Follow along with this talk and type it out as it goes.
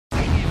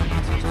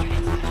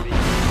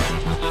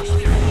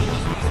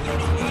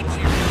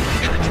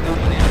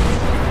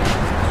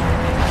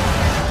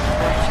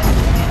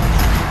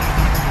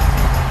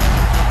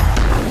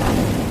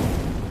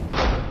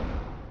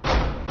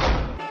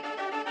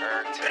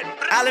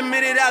I'll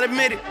admit it, I'll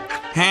admit it.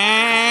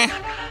 Huh?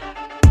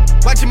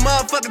 Watch your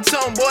motherfucking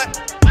tone, boy.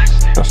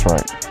 That's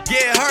right.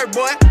 Yeah, it hurt,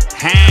 boy.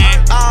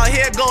 Huh? All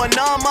here going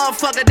on,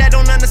 motherfucker that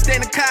don't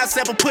understand the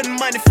concept of putting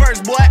money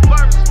first, boy.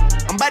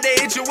 I'm about to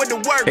hit you with the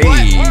work, boy.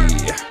 Hey.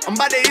 I'm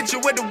about to hit you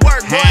with the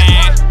work, boy.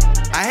 Huh?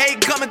 I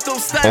hate coming through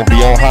stunning Hope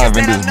y'all on niggas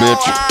having that I this know.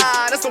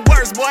 bitch. That's the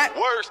worst, boy.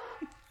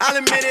 I'll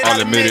admit it,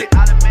 I'll admit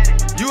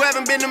it. You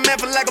haven't been the man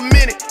for like a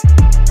minute.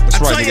 That's I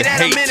right, tell you nigga.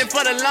 that I'm in Hate. it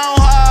for the long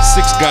haul.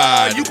 Six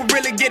God. You can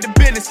really get the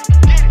business.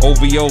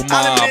 OVO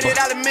I'll mob.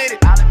 admit it,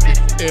 I'll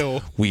admit it.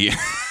 Ew. We.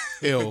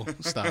 Ew.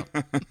 Stop.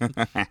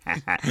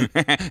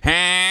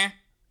 Huh?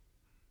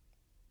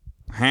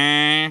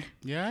 Huh?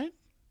 You alright?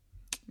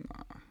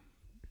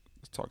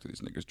 Let's talk to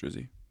these niggas,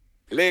 Drizzy.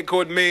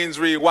 Lakewood means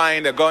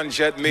rewind, a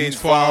gunshot means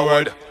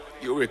forward.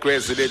 You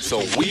requested it, so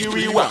we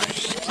rewind.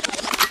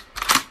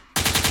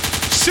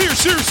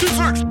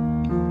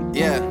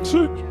 Yeah.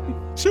 Sure.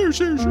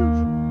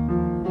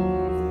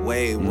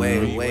 Way.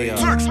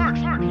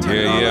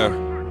 Yeah.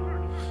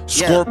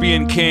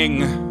 Scorpion King.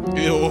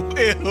 Ew.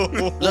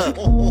 Look,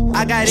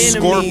 I got enemies,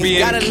 Scorpion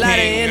got a lot of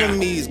King.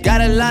 enemies,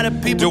 got a lot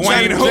of people Dwayne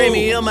trying to who? drain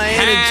me of my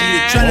energy,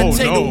 to try to Oh,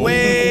 take no.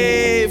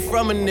 away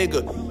from a nigga.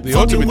 The Fucking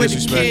ultimate with the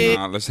disrespect. kid.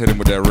 Let's hit him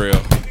with that real.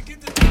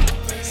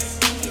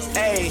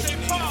 Hey,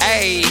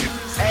 Hey.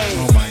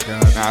 Oh my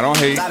God. Nah, don't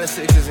hate. a lot of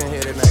sixes in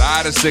here tonight. A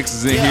lot of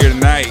sixes in here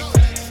tonight.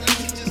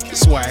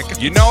 Swag.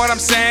 You know what I'm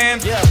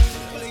saying? Yeah.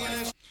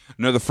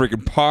 Another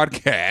freaking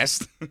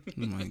podcast. Oh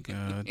my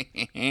God.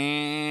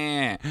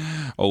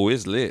 Oh,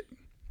 it's lit.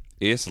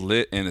 It's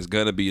lit and it's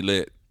gonna be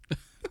lit.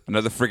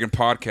 Another freaking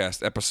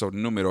podcast, episode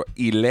numero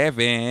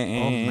 11.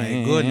 Oh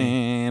my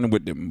goodness.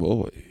 With them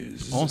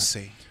boys. Once.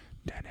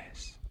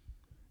 Dennis.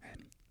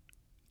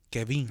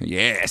 Kevin.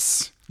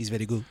 Yes. He's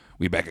very good.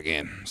 We back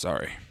again.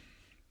 Sorry.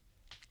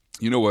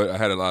 You know what? I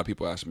had a lot of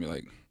people asking me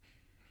like,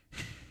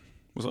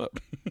 what's up?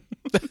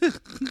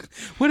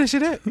 Where that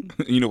shit at?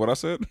 You know what I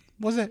said?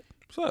 What's that?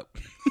 What's up?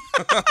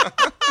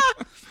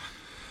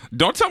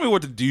 Don't tell me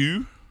what to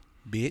do.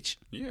 Bitch.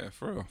 Yeah,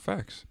 for real.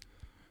 Facts.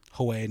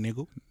 Hoe ass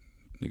nigga.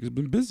 Niggas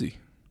been busy.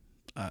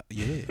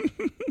 Yeah.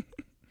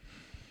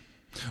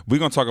 We're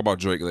going to talk about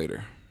Drake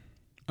later.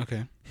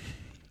 Okay.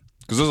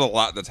 Because there's a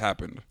lot that's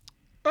happened.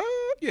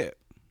 Yeah.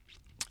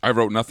 I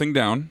wrote nothing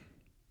down,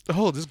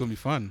 Oh, this is gonna be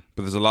fun.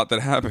 but there's a lot that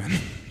happened.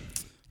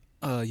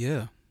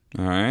 Yeah.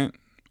 All right.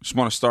 Just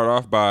want to start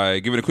off by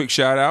giving a quick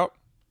shout out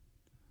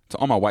to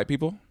all my white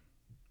people,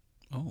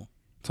 Oh.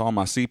 to all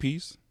my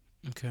CPs,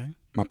 Okay.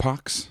 my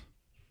Pocs,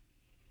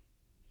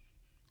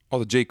 all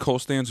the J. Cole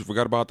stands who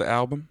forgot about the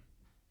album.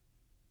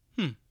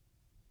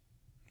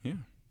 Yeah.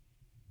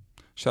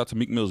 Shout out to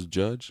Meek Mill's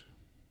Judge.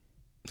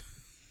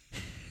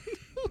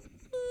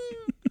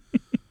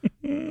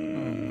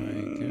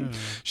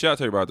 Shout out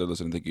to everybody out there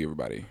listening. Thank you,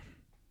 everybody.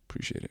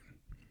 Appreciate it.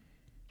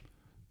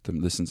 The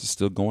listens are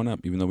still going up,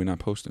 even though we're not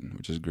posting,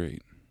 which is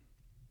great.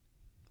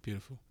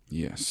 Beautiful.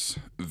 Yes.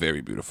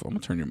 Very beautiful. I'm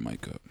going to turn your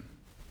mic up.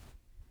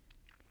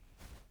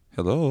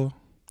 Hello.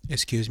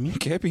 Excuse me.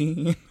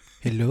 Kevin.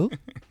 Hello.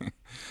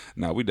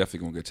 Nah, we definitely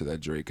going to get to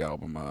that Drake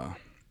album a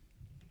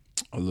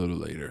little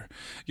later.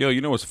 Yo, you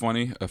know what's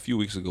funny? A few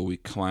weeks ago, we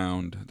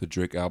clowned the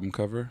Drake album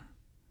cover,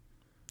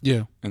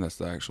 Yeah. and that's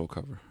the actual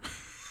cover.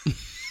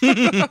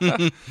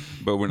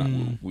 But we're not.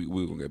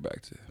 We're going to get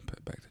back to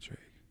Drake. Back to Drake.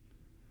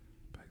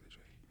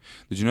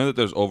 Did you know that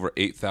there's over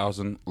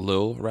 8,000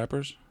 Lil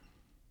rappers?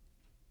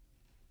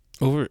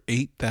 Over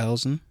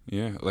 8,000.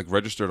 Yeah, like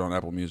registered on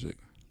Apple Music.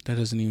 That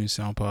doesn't even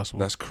sound possible.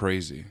 That's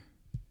crazy.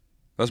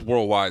 That's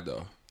worldwide,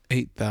 though.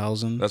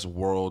 8,000 That's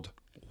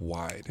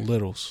worldwide.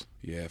 littles.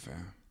 Yeah,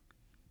 fam.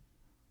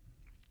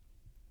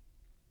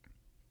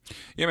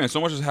 Yeah, man.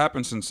 So much has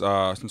happened since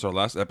our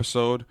last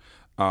episode.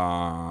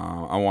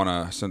 I want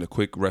to send a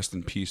quick rest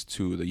in peace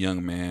to the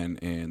young man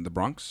in the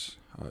Bronx,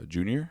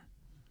 Junior.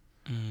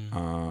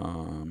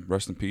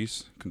 Rest in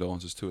peace.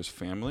 Condolences to his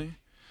family.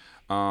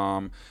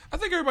 I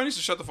think everybody needs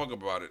to shut the fuck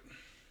up about it.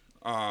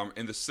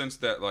 In the sense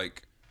that,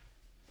 like,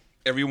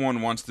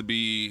 everyone wants to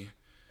be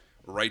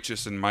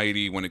righteous and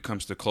mighty when it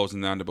comes to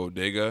closing down the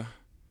bodega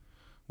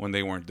when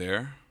they weren't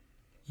there.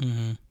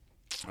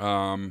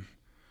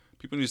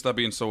 People need to stop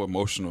being so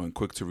emotional and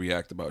quick to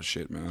react about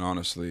shit, man,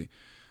 honestly.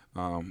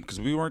 Because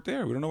we weren't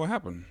there. We don't know what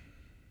happened.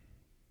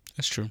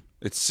 That's true.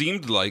 It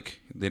seemed like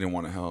they didn't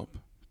want to help.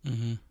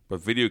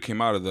 But video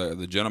came out of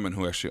the gentleman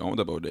who actually owned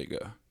the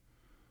bodega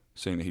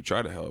saying that he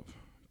tried to help,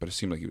 but it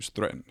seemed like he was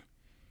threatened.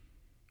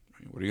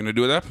 What are you going to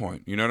do at that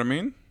point? You know what I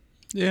mean?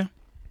 Yeah.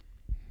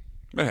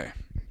 But hey,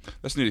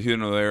 that's neither here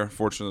nor there.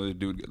 Fortunately, the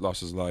dude lost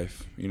his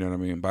life. You know what I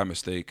mean? By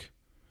mistake.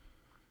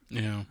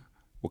 Yeah.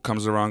 What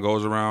comes around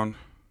goes around.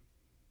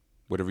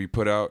 Whatever you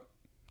put out,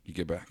 you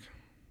get back.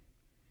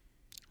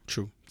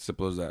 True.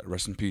 Simple as that.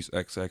 Rest in peace,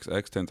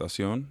 XXX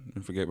Tentacion.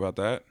 Don't forget about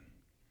that.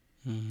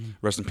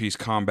 Rest in peace,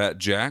 Combat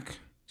Jack.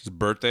 It's his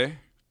birthday.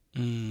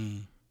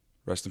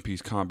 Rest in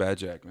peace, Combat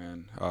Jack,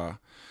 man.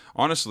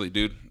 Honestly,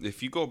 dude,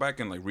 if you go back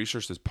and like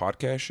research this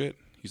podcast shit,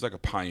 he's like a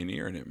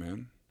pioneer in it,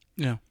 man.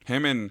 Yeah.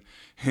 Him and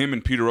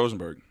Peter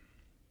Rosenberg.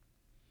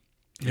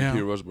 Yeah.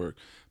 Peter Rosenberg,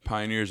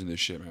 pioneers in this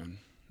shit,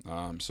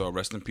 man. So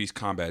rest in peace,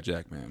 Combat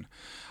Jack, man.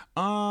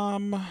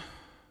 How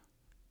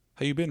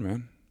you been,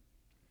 man?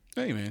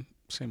 Hey, man.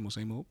 Same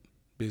old.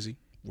 Busy.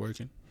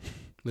 Working.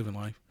 Living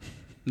life.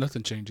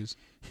 Nothing changes.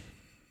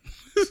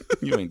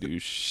 You ain't do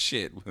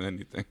shit with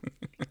anything.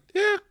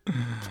 Yeah.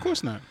 Of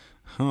course not.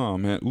 Oh,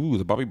 man. Ooh,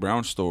 the Bobby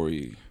Brown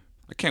story.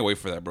 I can't wait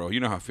for that, bro. You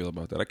know how I feel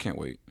about that. I can't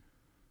wait.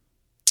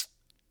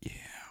 Yeah.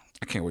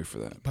 I can't wait for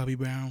that. Bobby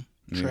Brown.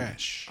 Yeah.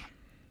 Trash.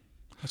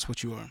 That's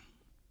what you are.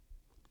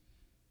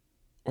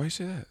 Why you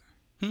say that?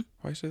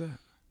 Why you say that?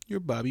 You're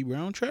Bobby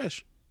Brown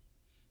trash.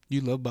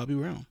 You love Bobby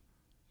Brown.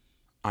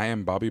 I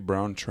am Bobby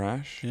Brown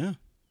trash? Yeah.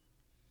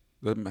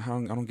 I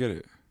don't get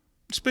it.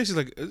 It's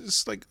basically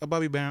like a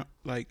Bobby Brown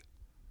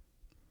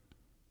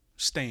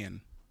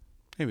stan.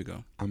 Here we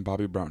go. I'm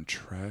Bobby Brown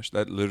trash?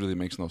 That literally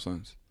makes no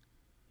sense.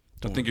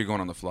 I think you're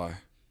going on the fly.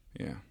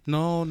 Yeah.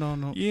 No.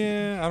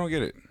 Yeah, I don't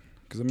get it.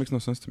 Because it makes no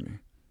sense to me.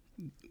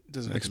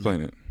 Doesn't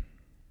Explain it.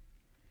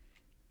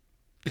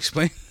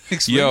 Explain.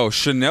 Yo,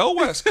 Chanel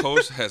West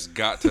Coast has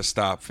got to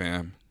stop,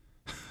 fam.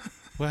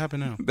 What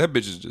happened now? That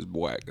bitch is just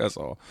whack. That's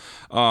all.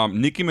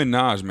 Nicki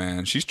Minaj,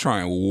 man, she's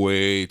trying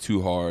way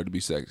too hard to be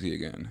sexy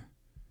again.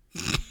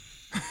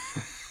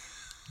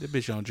 That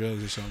bitch on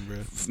drugs or something, bro.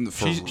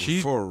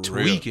 She's for real.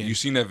 tweaking. You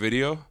seen that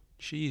video?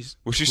 She's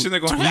sitting there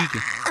going,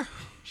 tweaking.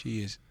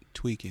 She is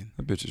tweaking.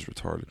 That bitch is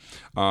retarded.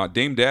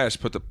 Dame Dash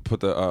put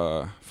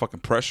the fucking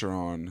pressure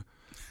on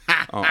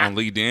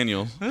Lee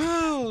Daniels.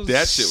 Oh,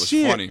 That shit was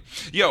funny.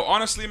 Yo,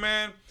 honestly,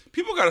 man,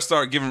 people got to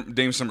start giving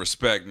Dame some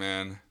respect,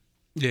 man.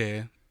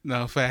 Yeah.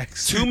 No,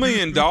 facts. $2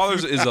 million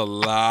is a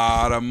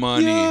lot of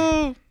money.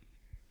 Yo.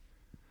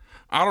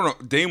 I don't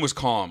know. Dame was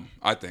calm,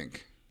 I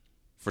think.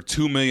 For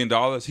 $2 million,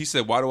 he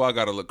said, "Why do I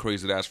got to look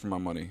crazy to ask for my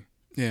money?"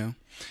 Yeah.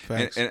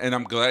 Facts. And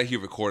I'm glad he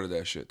recorded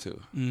that shit, too.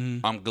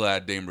 Mm-hmm. I'm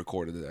glad Dame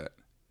recorded that.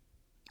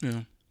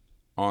 Yeah.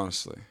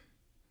 Honestly.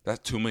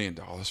 That's $2 million,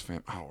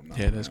 fam. I don't know.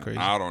 Yeah, that's man. crazy.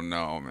 I don't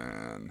know,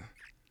 man.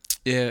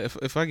 Yeah,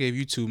 if I gave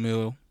you $2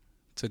 million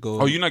to go.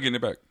 Oh, you're not getting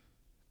it back.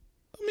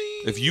 I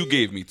mean, If you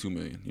gave me $2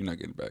 million, you're not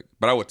getting it back.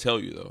 But I would tell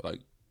you, though, like,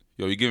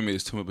 yo, you're giving me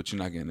this $2 million, but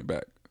you're not getting it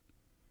back.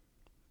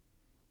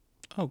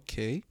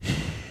 Okay.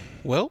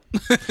 Well.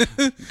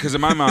 Because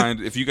in my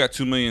mind, if you got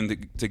 $2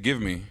 million to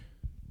give me,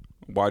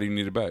 why do you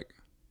need it back?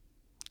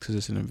 Because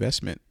it's an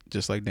investment,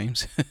 just like Dame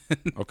said.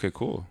 Okay,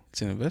 cool.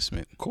 It's an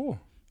investment. Cool.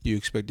 You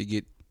expect to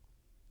get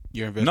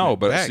your investment No,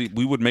 but back. see,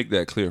 we would make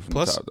that clear from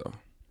Plus- the top, though.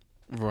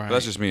 Right. But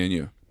that's just me and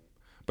you.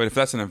 But if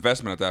that's an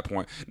investment at that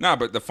point,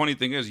 but the funny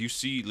thing is, you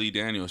see Lee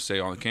Daniels say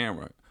on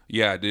camera,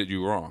 "Yeah, I did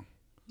you wrong.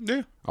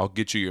 Yeah. I'll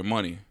get you your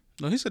money."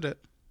 No, he said that.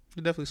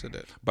 He definitely said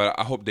that. But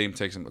I hope Dame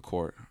takes him to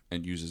court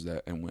and uses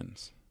that and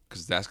wins,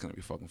 because that's gonna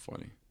be fucking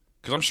funny.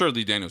 Because I'm sure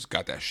Lee Daniels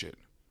got that shit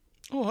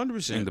Oh,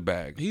 100%. in the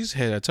bag. He's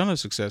had a ton of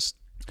success.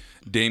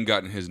 Dame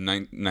got in his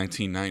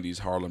 1990s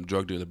Harlem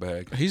drug dealer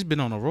bag. He's been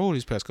on the road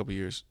these past couple of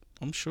years.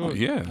 I'm sure. Oh,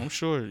 yeah. I'm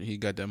sure he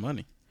got that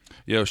money.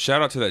 Yo,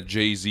 shout out to that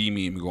Jay-Z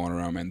meme going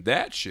around, man.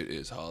 That shit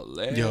is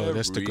hilarious. Yo,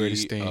 that's the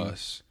greatest thing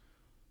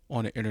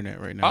on the internet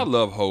right now. I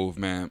love Hove,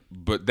 man,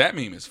 but that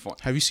meme is fun.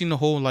 Have you seen the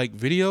whole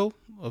video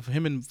of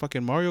him in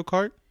fucking Mario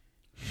Kart?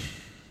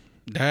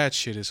 That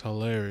shit is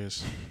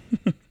hilarious.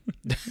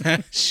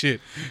 That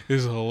shit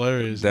is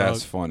hilarious.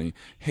 That's dog. funny.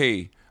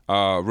 Hey,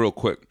 real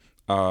quick.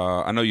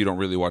 I know you don't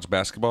really watch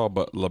basketball,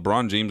 but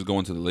LeBron James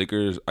going to the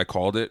Lakers, I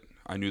called it.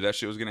 I knew that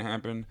shit was going to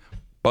happen,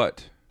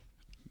 but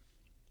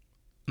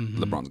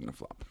LeBron's going to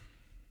flop.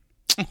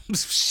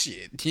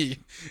 Shit.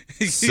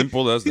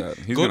 Simple as that.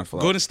 He's going to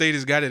flop. Golden State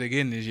has got it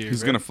again this year. He's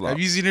bro. gonna flop. Have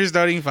you seen their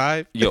starting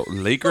five? Yo,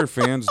 Laker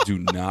fans do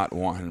not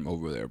want him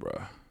over there,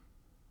 bro.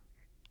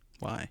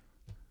 Why?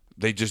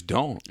 They just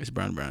don't. It's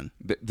Brown.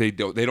 They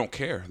don't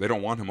care. They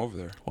don't want him over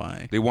there.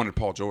 Why? They wanted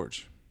Paul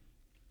George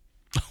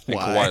and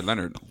Why? Kawhi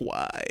Leonard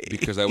Why?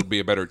 because that would be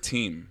a better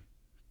team.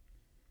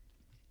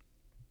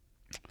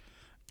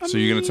 So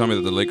you're gonna tell me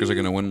that the Lakers are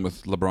gonna win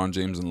with LeBron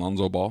James and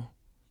Lonzo Ball?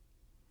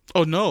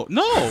 Oh no,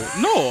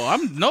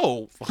 100%.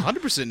 No.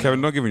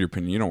 Kevin, don't give me your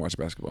opinion. You don't watch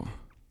basketball.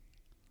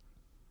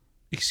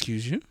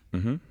 Excuse you?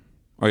 Mm-hmm.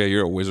 Oh yeah,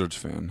 you're a Wizards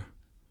fan,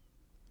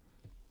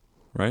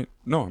 right?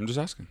 No, I'm just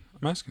asking.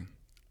 I'm asking.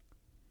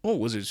 Oh,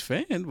 Wizards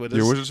fan, but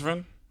You're a Wizards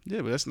fan?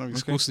 yeah, but that's not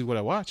exclusively what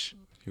I watch.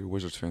 You're a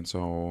Wizards fan.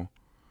 So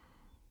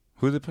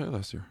who did they play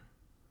last year?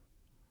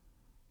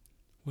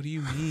 What do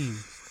you mean?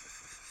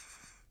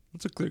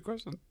 That's a clear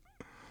question.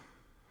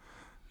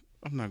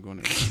 I'm not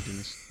going to do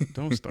this.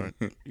 Don't start.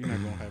 You're not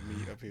going to have me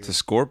up here. It's a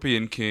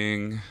Scorpion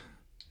King.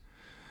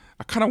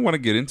 I kind of want to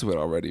get into it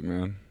already,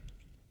 man.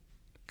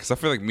 Because I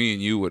feel like me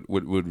and you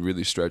would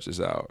really stretch this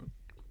out.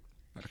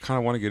 I kind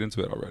of want to get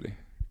into it already.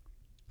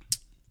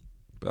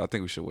 But I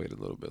think we should wait a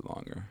little bit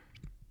longer.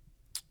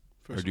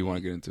 Or do you want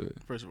to get into it?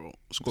 First of all,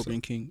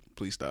 Scorpion King,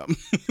 please stop.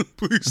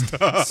 Please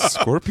stop.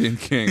 Scorpion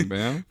King,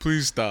 man.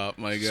 Please stop,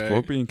 my guy.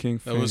 Scorpion King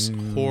fan. That was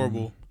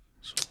horrible.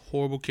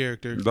 Horrible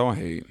character. Don't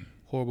hate.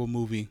 Horrible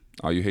movie.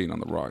 Oh, you hating on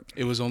The Rock?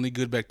 It was only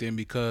good back then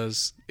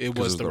because it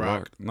was The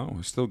Rock. No,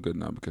 it's still good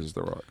now because it's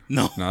The Rock.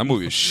 No. That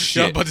movie is shit.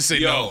 Yeah, I'm about to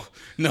say no.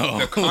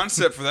 The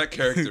concept for that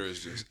character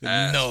is just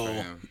ass, No.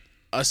 fam.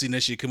 I seen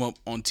that shit come up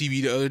on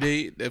TV the other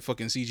day. That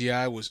fucking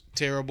CGI was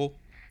terrible.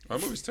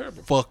 That movie's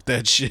terrible. Fuck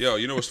that shit. Yo,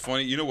 you know what's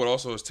funny? You know what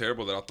also is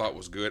terrible that I thought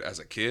was good as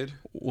a kid?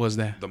 Was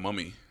that? The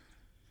Mummy.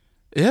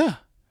 Yeah.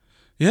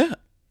 Yeah.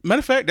 Matter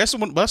of fact, that's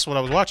what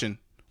I was watching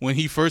when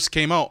he first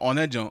came out on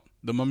that jump.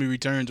 The Mummy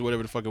Returns,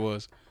 whatever the fuck it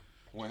was.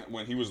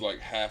 When he was like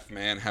half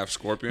man, half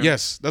scorpion?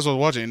 Yes, that's what I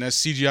was watching. And that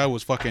CGI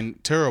was fucking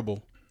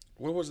terrible.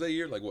 What was that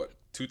year? Like what?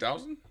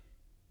 2000?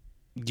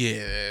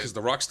 Yeah. Because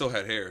The Rock still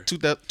had hair.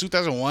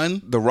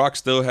 2001? The Rock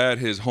still had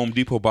his Home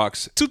Depot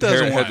box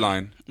 2001.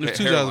 headline. It was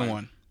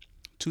 2001.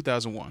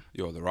 2001.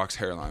 Yo, The Rock's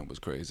hairline was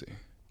crazy.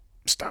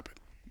 Stop it.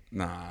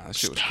 Nah, that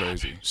shit was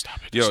crazy.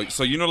 Stop it. Yo,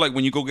 so you know like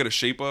when you go get a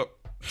shape up?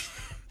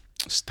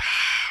 Stop.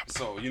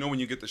 So you know when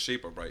you get the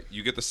shape up, right?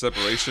 You get the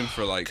separation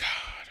for like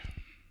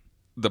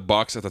the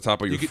box at the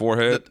top of your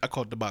forehead. I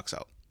call it the box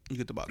out. You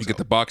get the box out. You get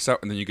the box out,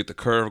 and then you get the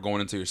curve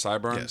going into your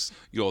sideburns. Yes.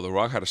 Yo, The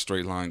Rock had a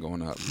straight line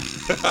going up.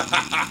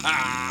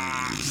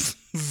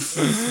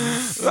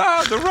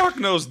 The Rock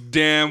knows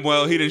damn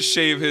well he didn't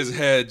shave his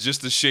head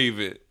just to shave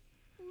it.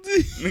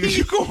 Nigga,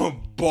 you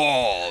going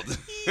bald.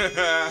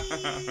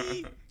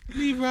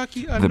 Leave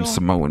Rocky alone. Them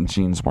Samoan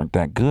jeans weren't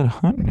that good,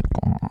 huh?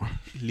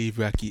 Leave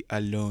Rocky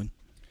alone.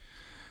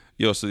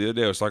 Yo, so the other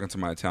day I was talking to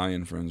my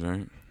Italian friends,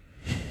 right?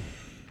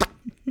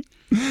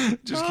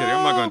 Just kidding.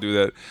 I'm not going to do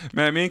that.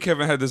 Man, me and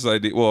Kevin had this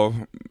idea. Well,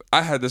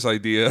 I had this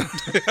idea.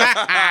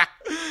 I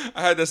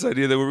had this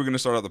idea that we were going to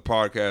start out the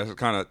podcast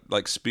kind of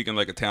like speaking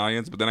like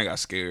Italians, but then I got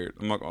scared.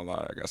 I'm not going to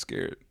lie. I got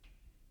scared.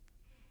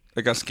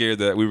 I got scared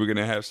that we were going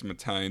to have some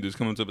Italian dudes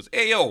coming to us.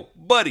 Hey, yo,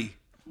 buddy.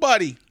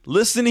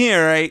 Listen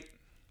here, right?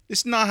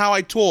 It's not how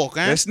I talk,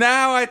 huh? That's not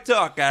how I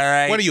talk, all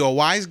right? What are you, a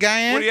wise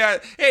guy, eh? What do you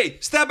got? Hey,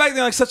 stop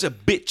acting like such a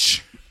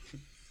bitch.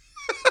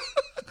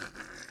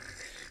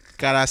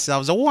 Got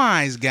ourselves a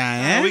wise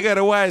guy, eh? We got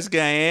a wise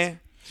guy, eh?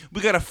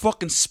 We got a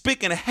fucking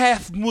spick and a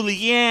half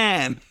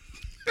mulligan.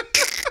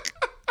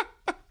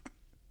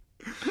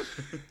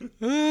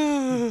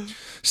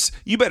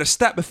 You better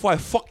stop before I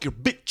fuck your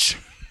bitch.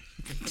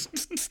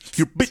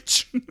 Your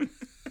bitch.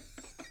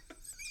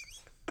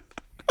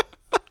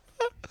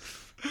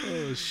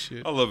 Oh,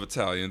 shit. I love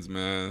Italians,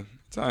 man.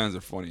 Italians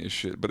are funny as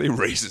shit, but they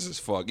racist as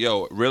fuck.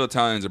 Yo, real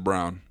Italians are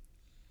brown.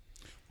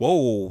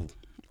 Whoa.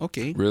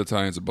 Okay. Real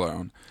Italians are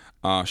brown.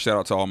 Shout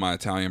out to all my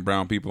Italian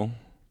brown people.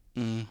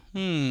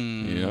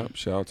 Mm-hmm. Yep.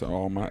 Shout out to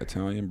all my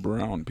Italian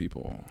brown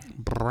people.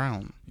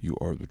 Brown. You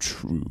are the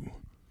true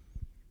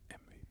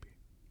MVP.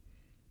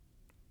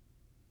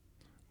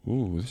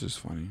 Ooh, this is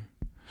funny.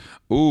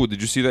 Ooh,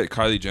 did you see that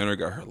Kylie Jenner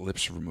got her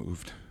lips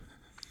removed?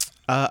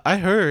 I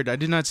heard. I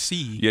did not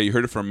see. Yeah, you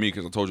heard it from me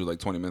because I told you like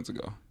 20 minutes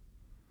ago.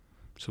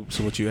 So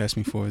what you asked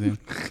me for then?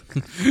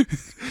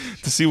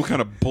 To see what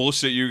kind of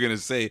bullshit you're going to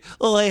say.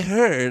 Oh, I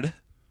heard.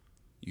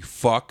 You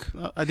fuck.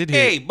 I did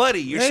hear. Hey,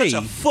 buddy, you're such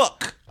a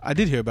fuck. I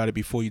did hear about it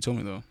before you told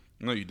me, though.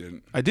 No, you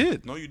didn't. I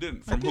did. No, you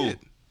didn't. From who?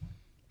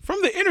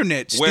 From the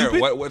internet, Where?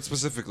 stupid. What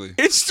specifically?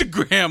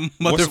 Instagram,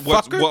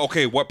 motherfucker.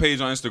 Okay, what page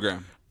on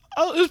Instagram?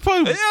 It's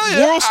probably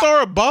World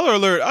Star or Baller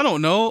Alert. I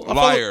don't know.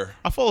 Liar.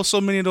 I follow so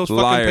many of those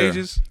fucking Liar.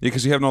 pages. Yeah,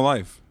 because you have no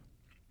life.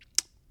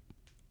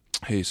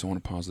 Hey, so on a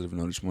positive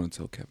note, I just want to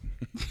tell Kevin.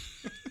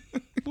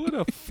 What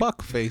a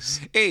fuck face.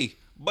 Hey,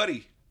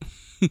 buddy.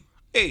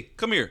 Hey,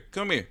 come here.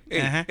 Hey,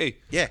 hey.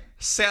 Yeah.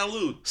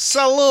 Salute.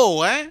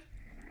 Salud, eh?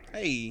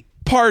 Hey.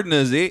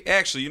 Partners, eh?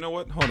 Actually, you know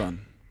what? Hold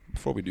on.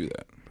 Before we do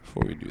that,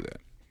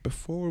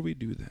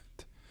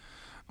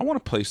 I want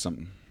to play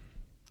something.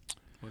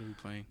 What are we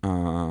playing?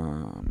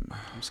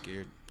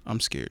 I'm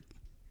scared.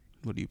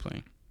 What are you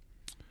playing?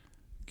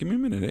 Give me a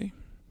minute,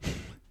 eh?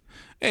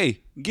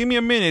 Hey, give me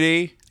a minute,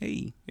 eh?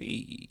 Hey.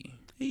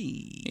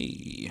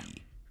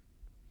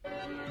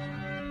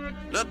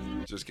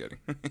 Just kidding.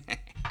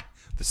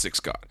 The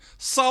sixth god.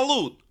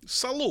 Salute.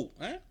 Salud,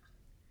 eh?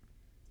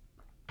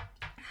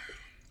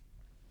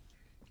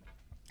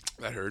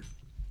 That hurt.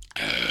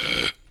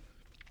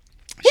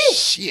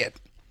 Shit.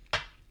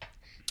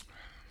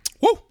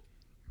 Woo.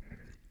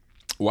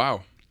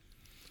 Wow.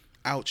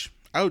 Ouch.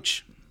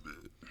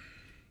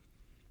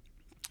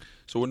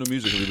 So what new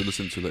music have you been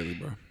listening to lately,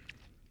 bro?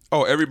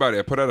 Oh, everybody,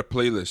 I put out a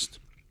playlist.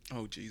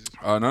 Oh, Jesus.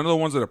 None of the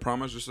ones that I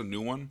promised, just a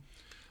new one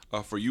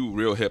for you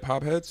real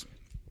hip-hop heads.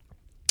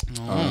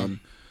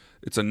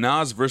 It's a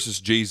Nas versus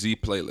Jay-Z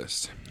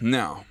playlist.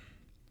 Now,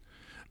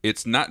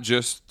 it's not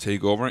just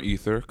Take Over and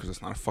Ether, because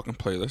it's not a fucking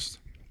playlist.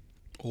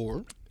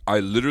 Or? I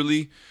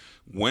literally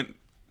went,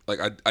 like,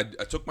 I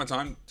took my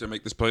time to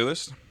make this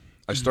playlist.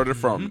 I started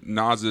from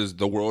Nas's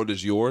The World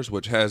Is Yours,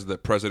 which has the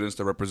Presidents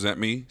That Represent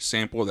Me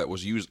sample that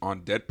was used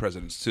on Dead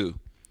Presidents, too.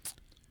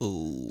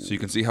 Ooh. So you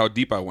can see how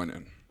deep I went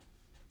in.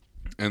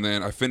 And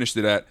then I finished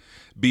it at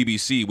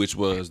BBC, which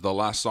was the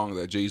last song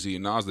that Jay-Z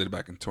and Nas did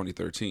back in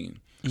 2013.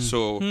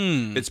 So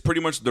it's pretty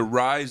much the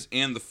rise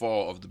and the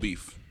fall of the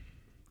beef.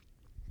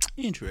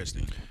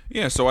 Interesting.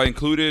 Yeah, so I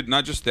included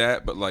not just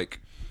that, but like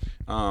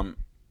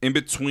In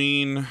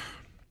between,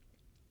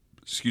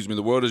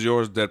 The World Is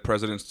Yours, Dead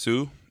Presidents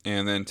 2,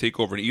 and then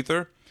Takeover and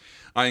Ether,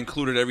 I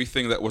included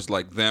everything that was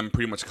like them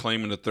pretty much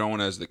claiming the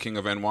throne as the king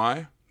of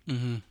NY,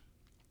 and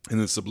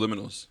then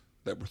subliminals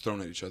that were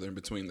thrown at each other in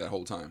between that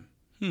whole time.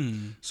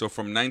 So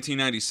from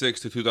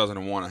 1996 to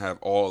 2001, I have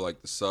all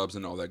like the subs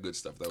and all that good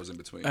stuff that was in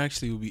between. I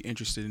actually would be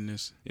interested in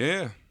this.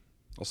 Yeah,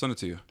 I'll send it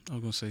to you. I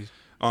was gonna say.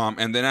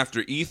 And then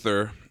after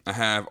Ether, I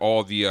have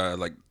all the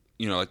like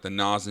the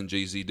Nas and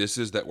Jay-Z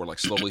disses that were like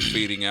slowly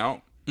fading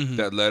out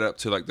that led up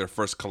to like their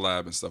first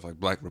collab and stuff like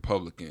Black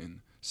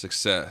Republican,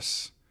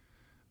 Success.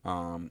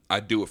 I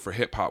Do It For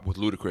Hip Hop with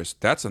Ludacris.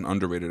 That's an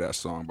underrated ass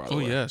song, by the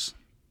way. Oh yes.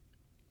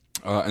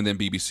 And then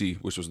BBC,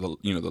 which was the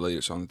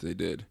latest song that they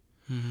did.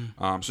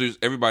 So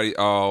everybody,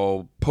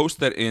 I'll post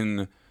that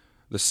in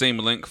the same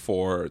link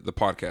for the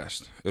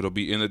podcast. It'll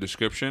be in the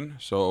description,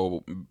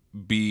 so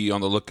be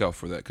on the lookout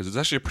for that because it's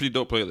actually a pretty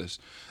dope playlist.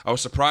 I was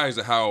surprised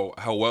at how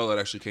well it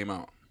actually came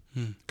out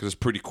because it's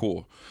pretty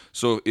cool.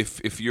 So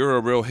if you're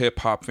a real hip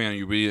hop fan,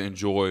 you really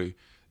enjoy,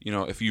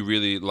 if you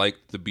really like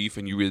the beef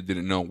and you really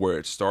didn't know where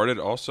it started,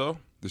 also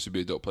this would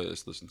be a dope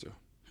playlist to listen to.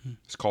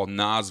 It's called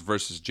Nas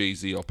versus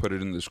Jay-Z. I'll put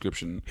it in the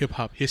description. Hip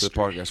hop history. The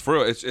podcast. For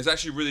real, it's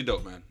actually really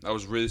dope, man. I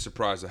was really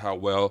surprised at how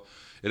well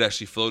it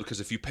actually flowed because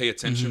if you pay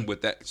attention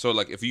with that, so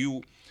like if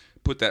you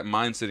put that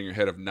mindset in your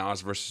head of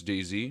Nas versus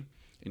Jay-Z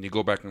and you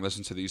go back and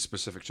listen to these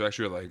specific tracks,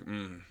 you're like,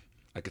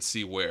 I could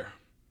see where.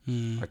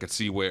 I could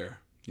see where.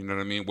 You know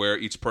what I mean? Where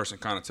each person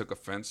kind of took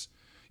offense,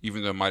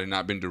 even though it might have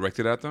not been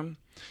directed at them.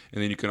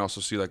 And then you can also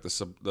see like the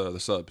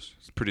subs.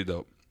 It's pretty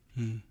dope.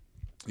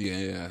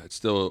 Yeah, it's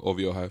still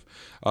OVO Hive.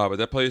 But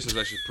that playlist is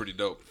actually pretty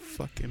dope.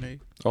 Fucking A.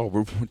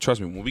 Oh, trust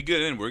me, when we get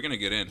in, we're gonna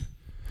get in.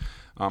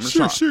 I'm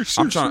Sure.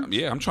 trying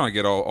to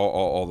get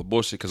all the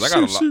bullshit because I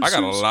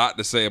got a lot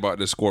to say about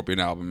this Scorpion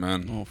album,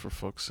 man. Oh, for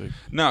fuck's sake!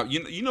 Now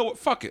you know what?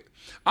 Fuck it.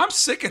 I'm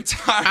sick and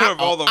tired of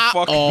all the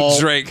fucking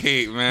Drake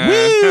hate, man.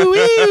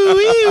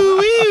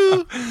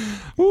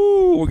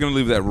 Woo, we're gonna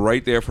leave that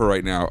right there for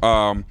right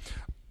now.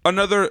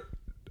 Another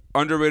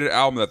underrated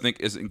album that I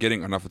think isn't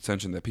getting enough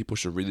attention that people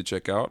should really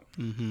check out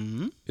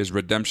is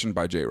Redemption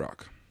by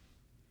J-Rock.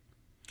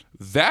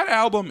 That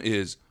album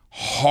is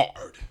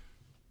hard.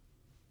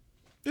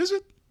 Is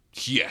it?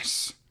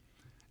 Yes.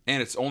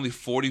 And it's only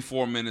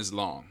 44 minutes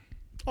long.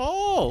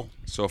 Oh.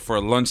 So for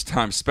a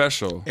lunchtime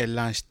special, At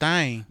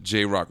lunchtime.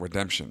 J-Rock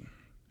Redemption.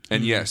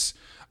 And yes,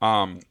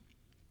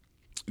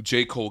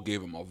 J. Cole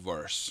gave him a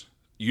verse.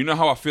 You know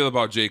how I feel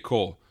about J.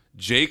 Cole.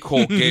 J.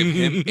 Cole gave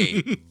him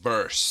a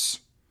verse.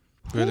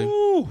 Really?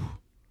 Ooh.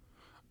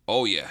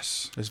 Oh,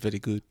 yes. That's very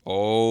good.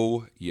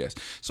 Oh, yes.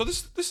 So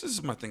this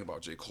is my thing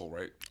about J. Cole,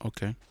 right?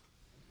 Okay.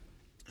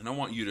 And I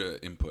want you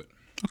to input.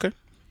 Okay.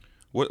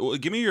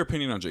 Give me your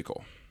opinion on J.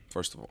 Cole,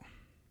 first of all.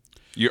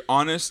 Your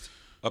honest,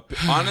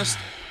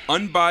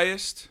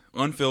 unbiased,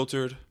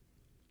 unfiltered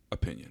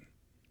opinion.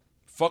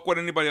 Fuck what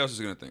anybody else is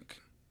going to think.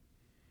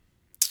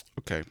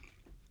 Okay.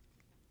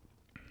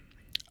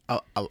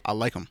 I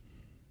like him.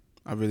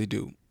 I really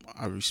do.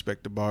 I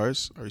respect the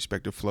bars. I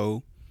respect the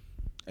flow.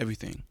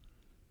 Everything.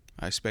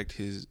 I respect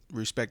his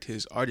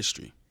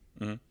artistry.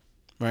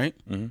 Right?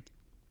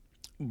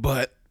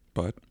 But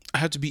I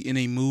have to be in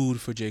a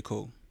mood for J.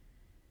 Cole.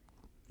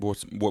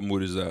 What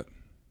mood is that?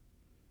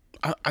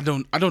 I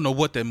don't know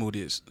what that mood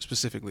is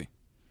specifically.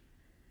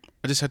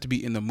 I just have to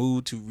be in the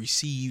mood to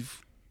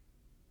receive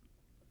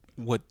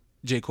what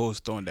J. Cole is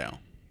throwing down.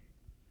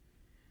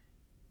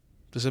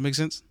 Does that make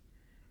sense?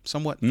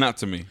 Somewhat. Not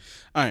to me.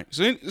 All right.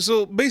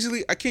 So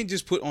basically, I can't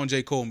just put on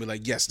J. Cole and be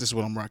like, yes, this is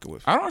what I'm rocking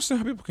with. I don't understand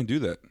how people can do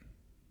that.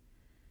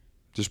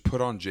 Just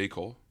put on J.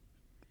 Cole.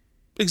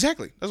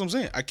 Exactly. That's what I'm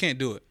saying. I can't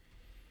do it.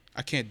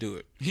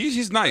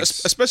 He's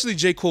nice. Especially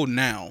J. Cole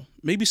now.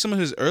 Maybe some of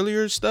his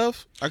earlier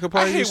stuff, I could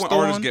probably I hate just when throw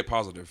artists on. get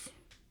positive.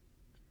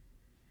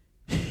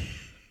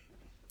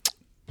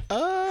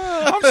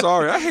 I'm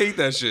sorry. I hate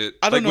that shit.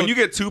 I don't know. When you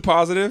get too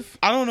positive,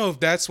 I don't know if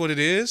that's what it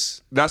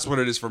is. that's what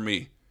it is for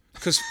me.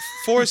 Because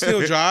Forest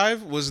Hill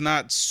Drive was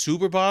not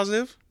super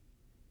positive.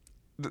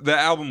 The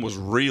album was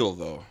real,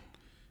 though.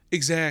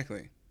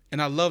 Exactly.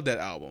 And I love that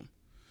album.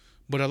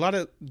 But a lot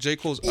of J.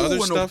 Cole's other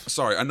stuff.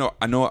 Sorry, I know.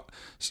 I'm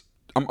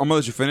gonna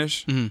let you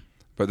finish.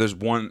 But there's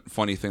one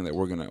funny thing that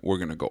we're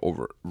gonna go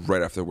over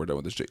right after we're done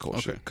with this J. Cole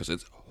shit because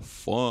it's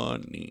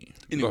funny.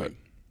 Anyway, go ahead.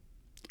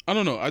 I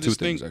don't know. I just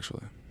think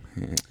actually.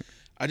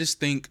 I just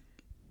think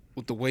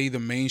with the way the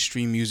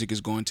mainstream music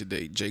is going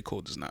today, J.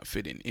 Cole does not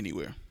fit in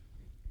anywhere.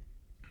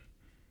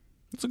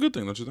 It's a good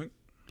thing, don't you think?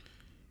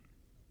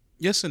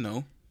 Yes and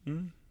no.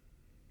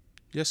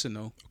 Yes and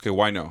no. Okay,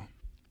 why no?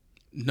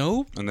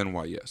 No. And then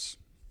why yes?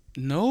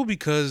 No,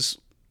 because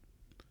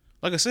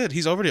like I said,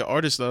 he's already an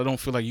artist that I don't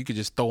feel like you could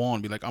just throw on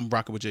and be like, I'm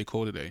rocking with J.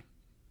 Cole today.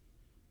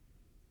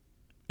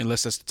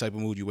 Unless that's the type of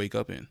mood you wake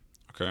up in.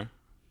 Okay.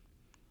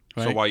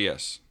 Right? So why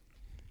yes?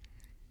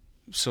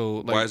 So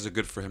like, why is it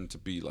good for him to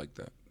be like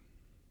that?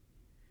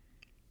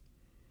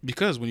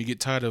 Because when you get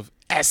tired of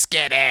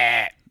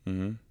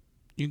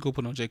you can go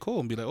put on J. Cole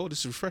and be like, oh, this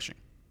is refreshing.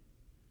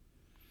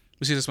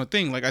 But see, that's my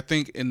thing. Like, I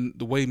think in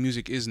the way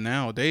music is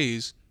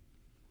nowadays,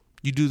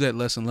 you do that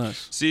less and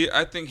less. See,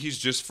 I think he's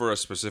just for a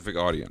specific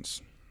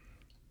audience,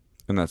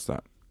 and that's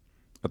that.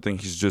 I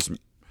think he's just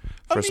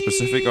for a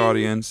specific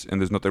audience, and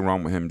there's nothing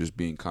wrong with him just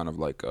being kind of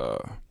like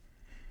No,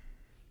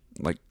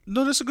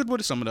 that's a good way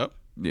to sum it up.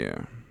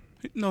 yeah.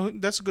 No,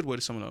 that's a good way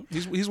to sum it up.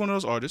 He's one of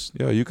those artists.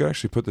 Yeah, you could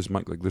actually put this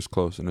mic like this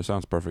close, and it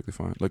sounds perfectly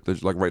fine. Like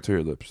there's like right to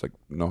your lips, like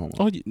no homo.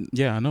 Oh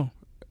yeah, I know.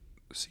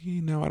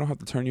 See, now I don't have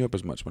to turn you up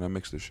as much when I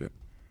mix this shit.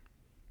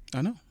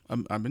 I know.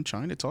 I've been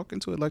trying to talk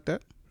into it like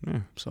that.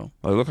 Yeah. So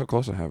Like, look how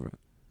close I have it.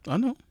 I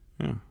know.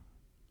 Yeah.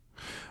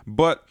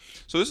 But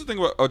so this is the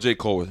thing about J.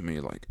 Cole with me.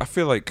 Like, I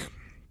feel like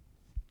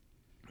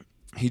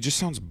he just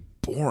sounds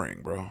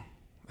boring, bro.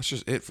 That's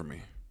just it for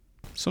me.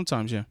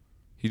 Sometimes, yeah.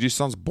 He just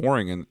sounds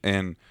boring,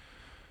 and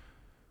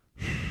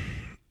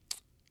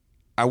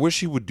I wish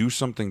he would do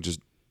something just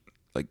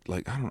like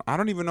I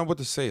don't even know what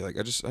to say. Like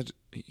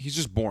he's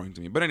just boring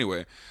to me. But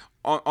anyway,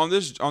 on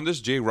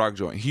this J Rock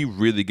joint, he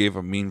really gave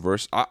a mean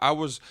verse. I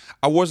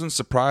wasn't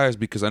surprised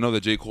because I know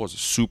that J Cole is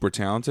super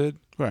talented,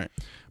 Right.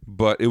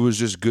 but it was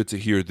just good to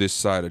hear this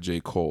side of J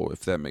Cole, if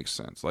that makes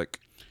sense. Like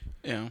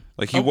Yeah.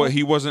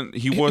 he wasn't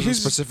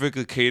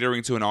specifically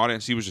catering to an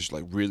audience. He was just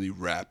like really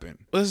rapping.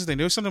 Well, that's the thing.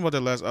 There was something about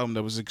that last album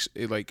that was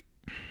like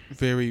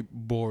very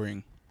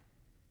boring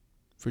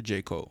for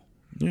J. Cole.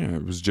 Yeah,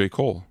 it was J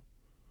Cole.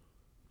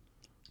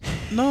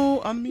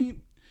 No, I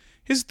mean,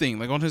 his thing,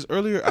 like on his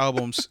earlier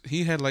albums,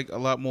 he had like a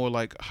lot more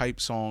like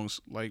hype songs,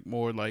 like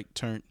more like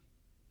turn.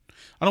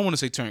 I don't want to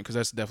say turn because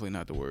that's definitely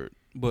not the word,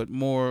 but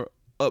more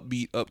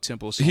upbeat, up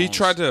tempo songs. He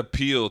tried to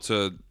appeal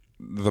to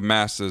the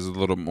masses a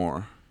little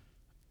more.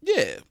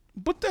 Yeah,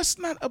 but that's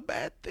not a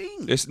bad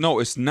thing. It's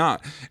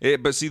not.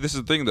 But see, this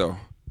is the thing though.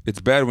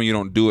 It's bad when you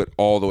don't do it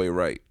all the way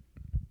right.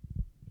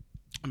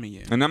 I mean,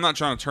 yeah. And I'm not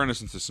trying to turn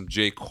this into some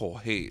J. Cole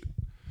hate,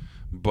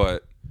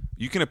 but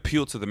you can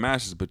appeal to the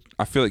masses, but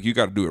I feel like you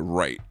got to do it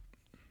right.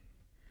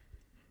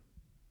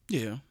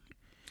 Yeah.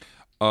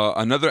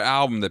 Another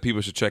album that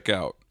people should check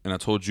out, and I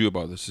told you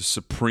about this, is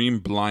Supreme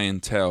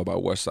Blind Tell by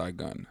Westside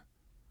Gunn.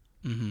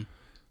 Mm-hmm.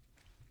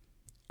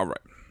 All right.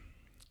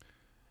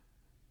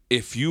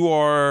 If you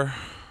are,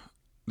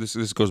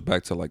 this goes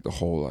back to like the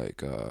whole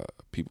like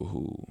people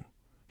who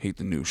hate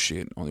the new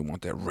shit, only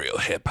want that real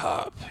hip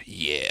hop.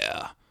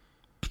 Yeah.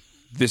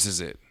 This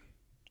is it.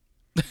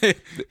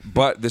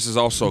 But this is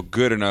also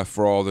good enough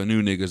for all the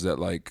new niggas that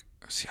like,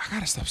 see, I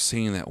gotta stop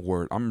saying that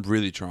word. I'm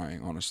really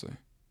trying, honestly.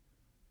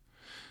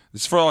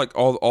 It's for like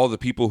all the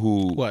people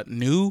who What,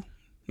 new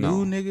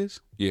No. niggas?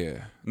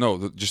 Yeah.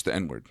 No, just the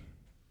N-word.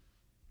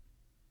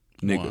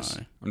 Niggas.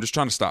 Why? I'm just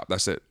trying to stop.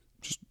 That's it.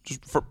 Just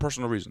for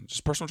personal reasons.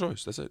 Just personal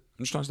choice. That's it.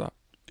 I'm just trying to stop.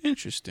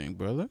 Interesting,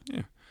 brother.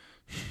 Yeah.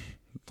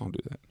 Don't do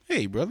that.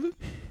 Hey, brother.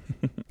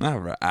 All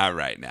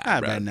right now.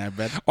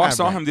 brother. Oh, I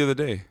saw him the other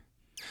day.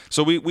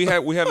 So we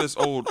have this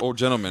old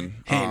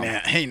gentleman.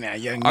 Hey now,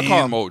 young man. I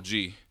call him OG.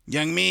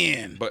 Young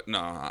man. But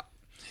no,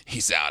 he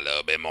sound a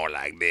little bit more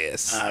like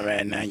this. All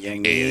right now,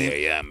 young man. Hey there,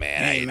 young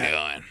man. How you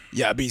doing?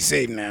 Y'all be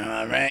safe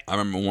now, all right? I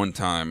remember one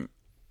time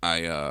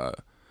I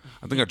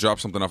think I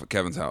dropped something off at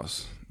Kevin's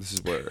house.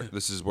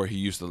 This is where he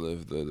used to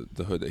live,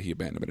 the hood that he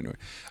abandoned. But anyway,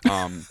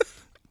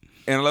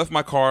 and I left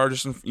my car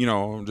just in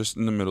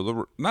the middle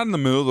of not in the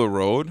middle of the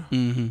road,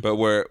 but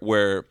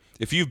where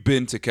if you've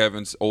been to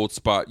Kevin's old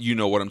spot, you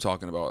know what I'm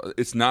talking about.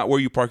 It's not where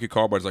you park your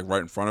car, but it's like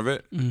right in front of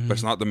it. But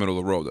it's not the middle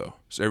of the road though,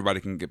 so everybody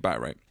can get by,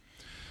 right?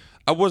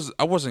 I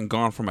wasn't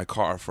gone from my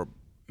car for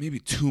maybe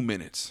 2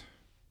 minutes.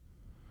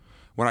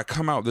 When I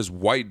come out, this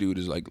white dude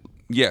is like,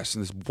 yes,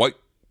 and this white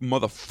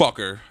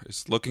motherfucker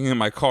is looking in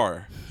my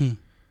car,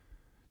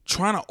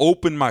 trying to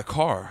open my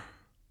car.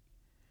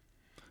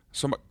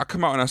 So I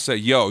come out and I say,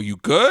 yo, you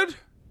good?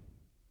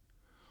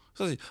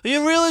 So he,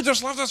 you really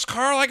just left this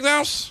car like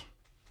this?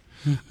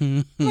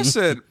 And I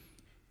said,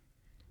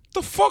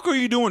 the fuck are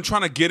you doing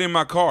trying to get in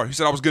my car? He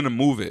said, I was going to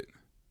move it.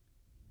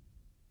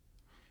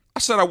 I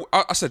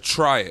said,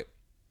 try it.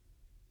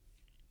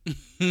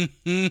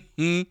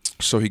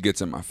 So he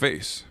gets in my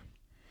face.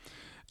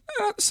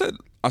 And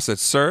I said,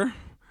 sir,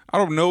 I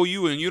don't know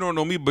you and you don't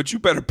know me, but you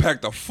better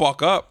pack the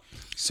fuck up.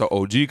 So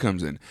OG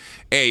comes in.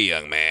 Hey,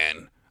 young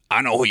man,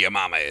 I know who your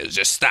mama is.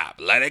 Just stop.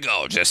 Let it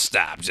go. Just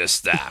stop.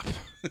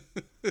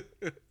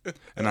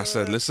 And I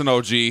said, listen,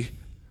 OG,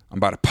 I'm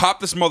about to pop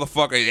this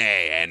motherfucker.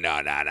 Hey,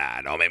 no.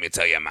 Don't make me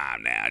tell your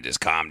mom now. Just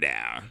calm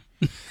down.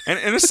 and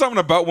it's something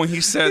about when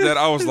he said that,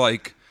 I was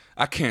like,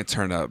 I can't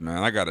turn up,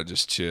 man. I got to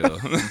just chill.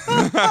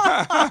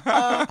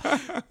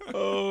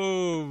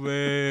 Oh,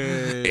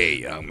 man. Hey,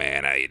 young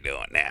man, how you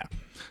doing now?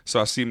 So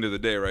I see him the other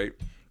day, right?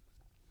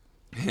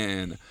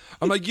 And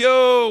I'm like,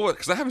 yo,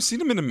 because I haven't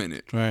seen him in a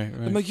minute. Right.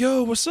 I'm like,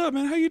 yo, what's up,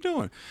 man? How you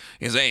doing?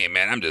 He's like, hey,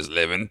 man, I'm just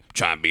living,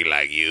 trying to be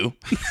like you.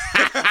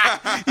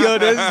 Yo,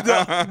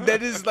 that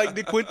is like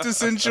the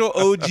quintessential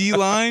OG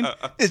line.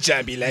 It's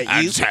trying to be like you.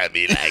 I'm trying to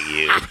be like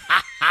you.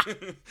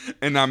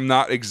 And I'm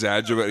not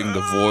exaggerating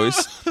the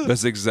voice.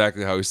 That's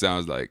exactly how he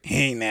sounds like.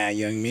 Hey now,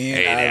 young man.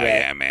 Hey, now,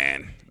 yeah,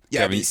 man.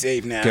 Yeah, be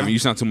safe now. Kevin, you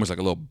sound too much like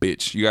a little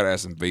bitch. You gotta add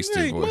some bass to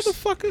Hey, your voice.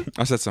 motherfucker.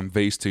 I said some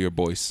bass to your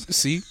voice.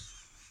 See?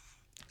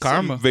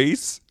 Karma. Some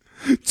bass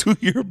to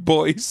your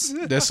voice.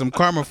 That's some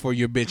karma for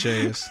your bitch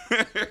ass.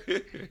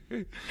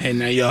 Hey,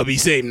 now y'all be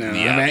safe now.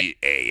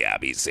 Y'all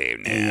be safe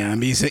now. Hey, y'all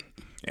be safe.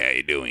 How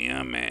you doing,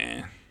 young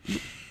man?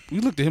 We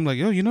looked at him like,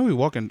 yo, you know, we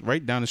walking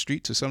right down the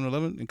street to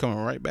 7-Eleven and coming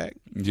right back.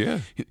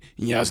 Yeah.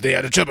 Y'all stay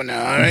out of trouble now,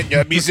 all right?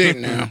 Y'all be safe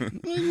now.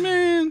 Like,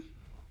 man.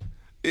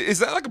 Is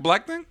that like a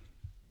black thing?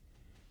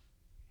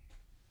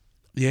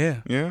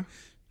 Yeah. Yeah.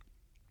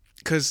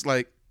 Because,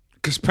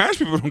 Spanish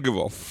people don't give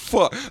a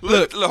fuck.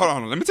 Look, hold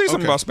on. Let me tell you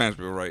something Okay. about Spanish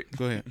people, right?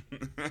 go ahead.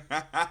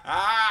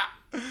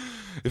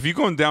 If you're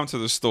going down to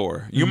the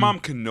store, your mom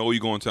can know you're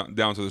going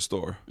down to the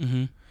store.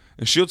 Mm-hmm.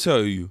 And she'll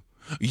tell you,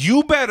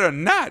 you better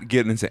not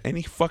get into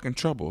any fucking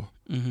trouble.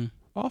 Mm-hmm.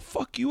 I'll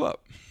fuck you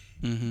up.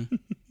 Mm-hmm.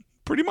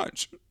 Pretty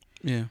much.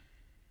 Yeah.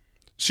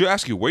 She'll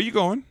ask you, where you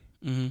going?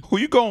 Mm-hmm. Who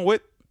you going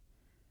with?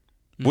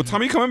 What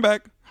time are you coming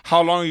back?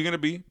 How long are you going to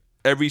be?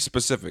 Every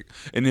specific.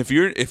 And if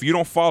you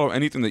don't follow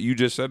anything that you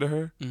just said to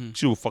her,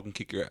 she will fucking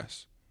kick your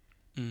ass.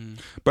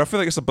 But I feel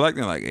like it's a black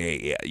thing. Like,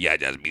 hey, yeah,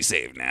 just be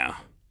safe now.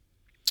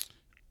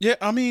 Yeah,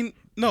 I mean,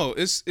 no,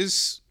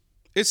 it's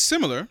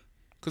similar.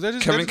 Cause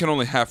Kevin can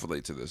only half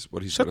relate to this.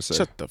 What he's trying to say.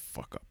 Shut the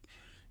fuck up.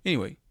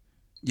 Anyway,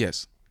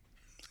 yes.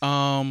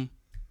 Where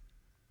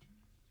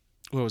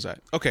was I?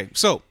 Okay,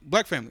 so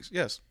black families,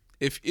 yes.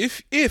 Half.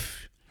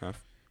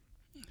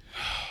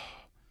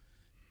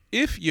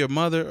 If your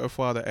mother or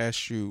father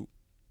asks you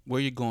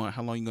where you're going,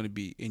 how long you're going to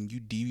be, and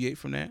you deviate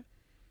from that,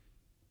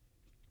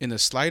 in the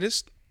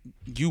slightest,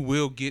 you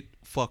will get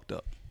fucked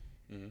up.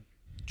 Mm-hmm.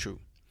 True.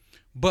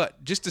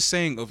 But just the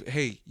saying of,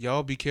 hey,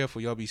 y'all be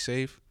careful, y'all be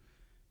safe,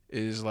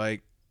 is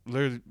like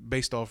literally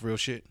based off real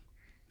shit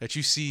that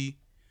you see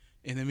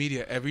in the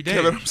media every day.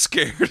 Kevin, I'm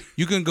scared.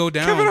 You can go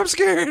down. Kevin, I'm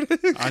scared.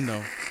 I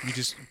know. You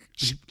just,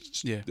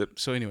 yeah.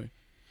 So anyway,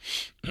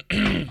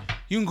 you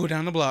can go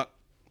down the block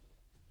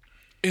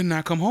and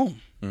not come home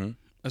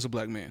as a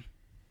black man.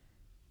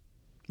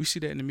 We see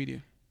that in the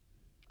media.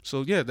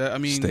 So yeah, that I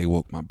mean, stay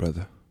woke, my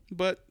brother.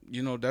 But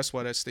you know that's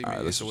why that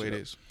statement is the way it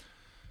is.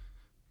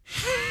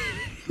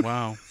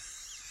 Wow.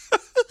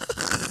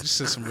 You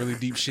said some really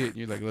deep shit, and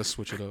you're like, let's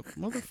switch it up,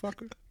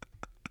 motherfucker.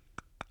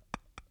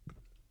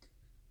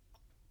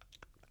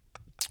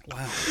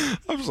 Wow.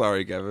 I'm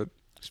sorry, Kevin.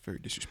 It's very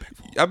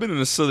disrespectful. I've been in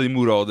a silly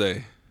mood all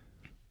day.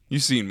 You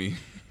seen me.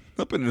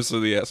 I've been in a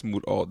silly ass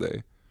mood all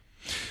day.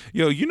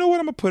 Yo, you know what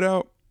I'm gonna put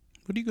out?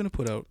 What are you gonna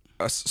put out?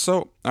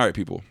 All right,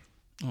 people.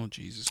 Oh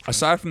Jesus Christ.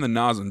 Aside from the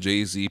Nas and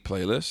Jay-Z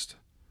playlist,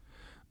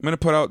 I'm gonna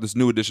put out this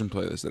New Edition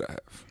playlist that I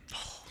have.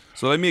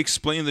 So let me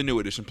explain the New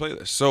Edition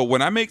playlist. So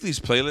when I make these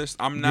playlists,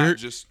 I'm not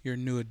just your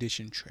New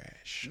Edition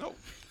trash. No.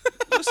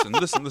 Listen.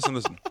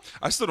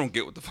 I still don't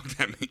get what the fuck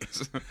that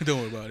means.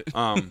 Don't worry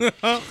about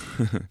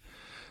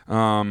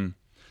it.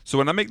 So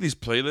when I make these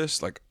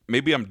playlists, like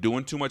maybe I'm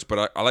doing too much,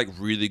 but I like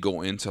really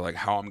go into like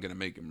how I'm gonna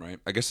make them, right?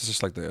 I guess it's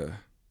just like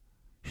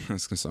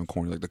it's gonna sound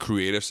corny, like the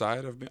creative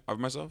side of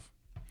myself.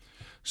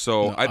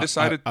 So I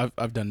decided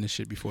I've done this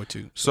shit before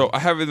too. So I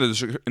have in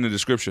the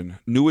description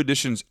New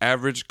Edition's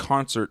average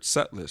concert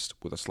set list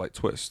with a slight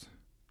twist.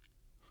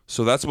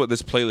 So that's what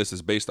this playlist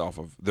is based off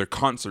of, their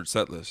concert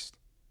set list.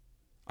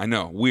 I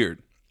know,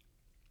 weird.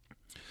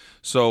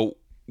 So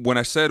when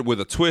I said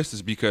with a twist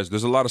is because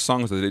there's a lot of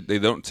songs that they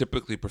don't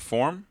typically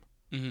perform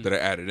that I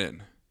added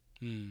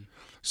in.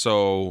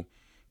 So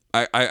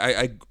I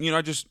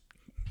just,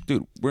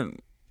 dude, we're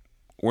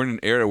in an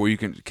era where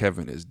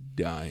Kevin is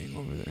dying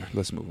over there.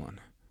 Let's move on.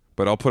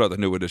 But I'll put out the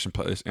New Edition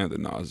playlist and the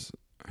Nas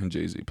and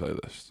Jay-Z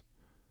playlist,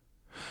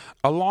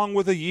 along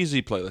with a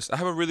Yeezy playlist. I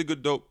have a really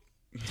good dope.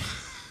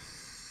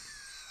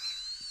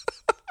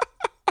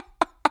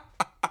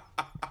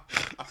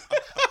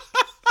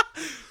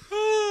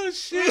 Oh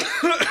shit.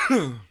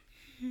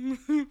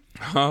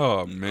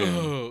 Oh man.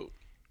 Oh.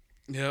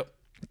 Yep.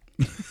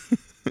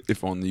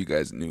 If only you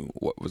guys knew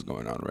what was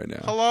going on right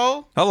now.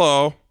 Hello.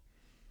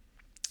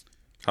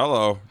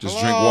 Just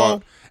Hello? drink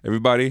water.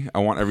 Everybody, I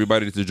want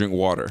everybody to drink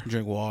water.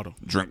 Drink water.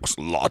 Drink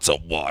lots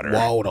of water.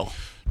 Water.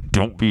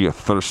 Don't be a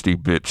thirsty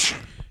bitch.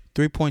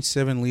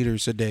 3.7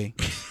 liters a day.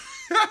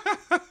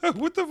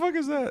 What the fuck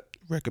is that?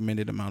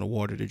 Recommended amount of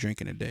water to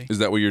drink in a day. Is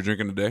that what you're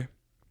drinking today?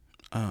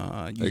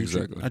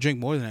 Exactly. I drink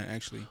more than that,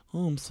 actually.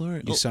 Oh, I'm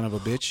sorry. You son of a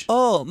bitch.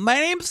 Oh, my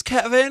name's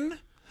Kevin,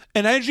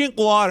 and I drink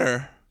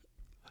water.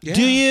 Yeah.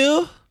 Do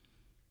you?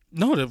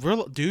 No,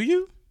 do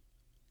you?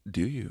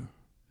 Do you?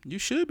 You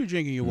should be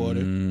drinking your water.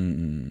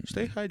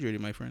 Stay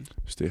hydrated, my friend.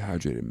 Stay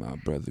hydrated, my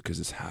brother, because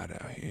it's hot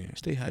out here.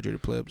 Stay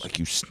hydrated, plebs. Like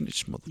you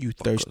snitch, motherfuckers. You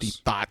thirsty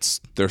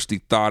thoughts. Thirsty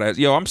thought ass.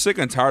 Yo, I'm sick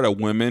and tired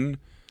of women.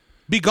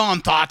 Be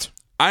gone, thought.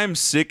 I am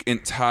sick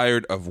and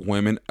tired of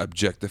women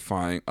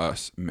objectifying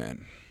us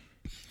men.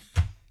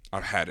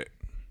 I've had it.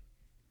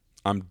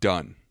 I'm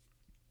done.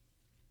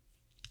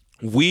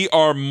 We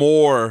are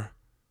more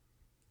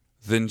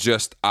than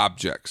just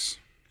objects.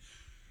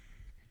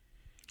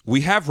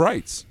 We have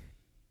rights.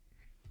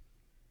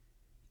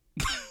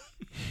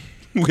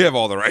 We have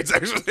all the rights,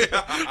 actually.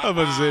 I'm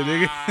about to say,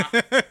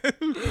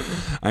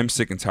 nigga. I'm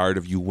sick and tired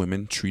of you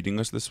women treating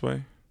us this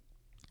way.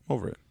 I'm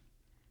over it.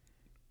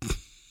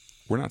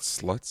 We're not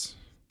sluts.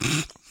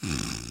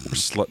 We're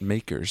slut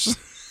makers.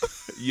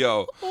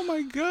 Yo. Oh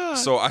my god.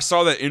 So I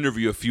saw that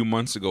interview a few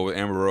months ago with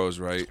Amber Rose,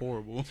 right?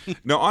 Horrible.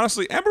 No,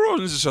 honestly, Amber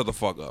Rose needs to shut the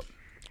fuck up.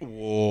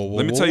 Whoa,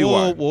 Let me tell you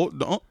why.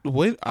 Don't,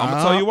 wait. I'm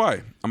gonna tell you why.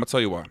 I'm gonna tell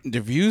you why. The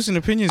views and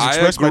opinions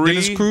expressed by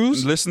Dennis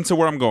Cruz Listen to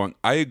where I'm going.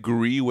 I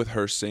agree with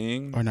her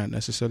saying, are not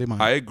necessarily mine.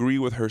 I agree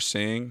with her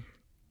saying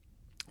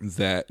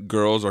that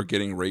girls are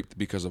getting raped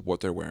because of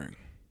what they're wearing.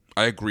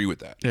 I agree with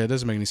that. Yeah, it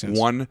doesn't make any sense.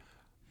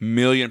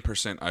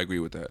 1,000,000% I agree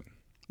with that.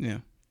 Yeah.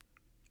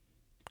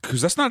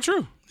 Because that's not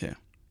true. Yeah.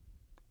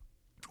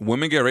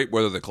 Women get raped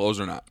whether they're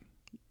clothed or not.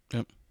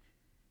 Yep.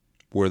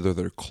 Whether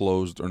they're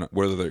clothed or not.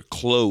 Whether they're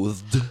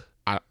clothed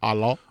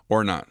Hello?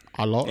 or not.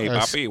 Hello? Hey,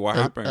 papi, what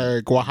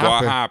happened? What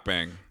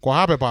happened? What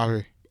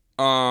happened,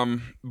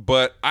 papi?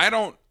 But I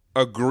don't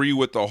agree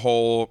with the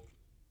whole,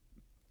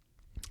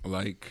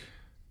 like,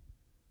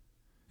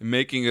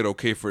 making it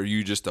okay for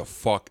you just to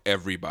fuck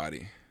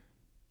everybody.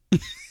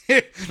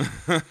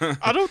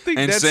 I don't think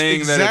And that's saying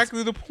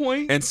exactly the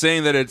point. And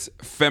saying that it's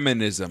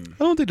feminism.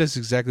 I don't think that's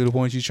exactly the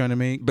point she's trying to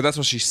make. But that's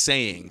what she's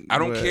saying. I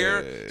don't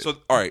care. So,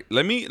 all right,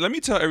 let me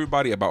tell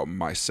everybody about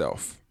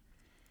myself.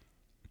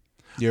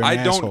 You're an I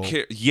asshole. don't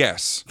care.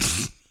 Yes.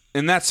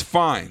 And that's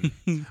fine.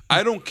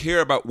 I don't care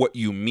about what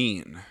you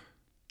mean.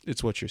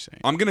 It's what you're saying.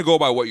 I'm going to go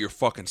by what you're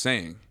fucking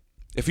saying.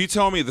 If you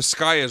tell me the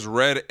sky is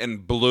red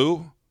and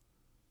blue,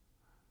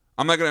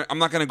 I'm not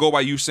going to go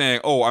by you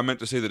saying, "Oh, I meant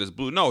to say that it's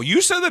blue." No,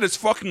 you said that it's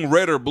fucking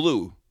red or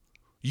blue.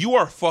 You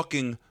are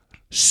fucking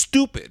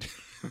stupid.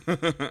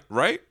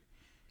 Right?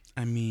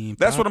 I mean,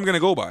 that's what I'm going to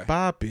go by.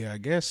 Papi, I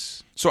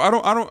guess. So I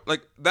don't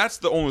like, that's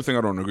the only thing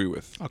I don't agree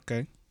with.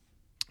 Okay.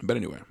 But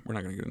anyway, we're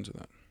not going to get into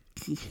that.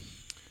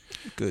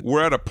 Good.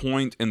 We're at a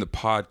point in the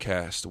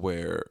podcast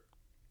where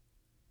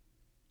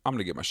I'm going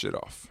to get my shit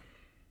off.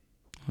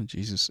 Oh,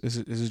 Jesus. Is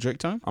it Drake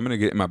time? I'm going to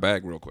get in my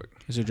bag real quick.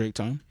 Is it Drake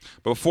time?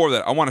 But before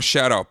that, I want to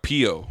shout out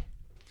Pio.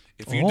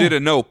 If you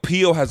didn't know,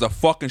 Pio has a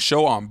fucking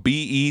show on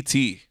BET.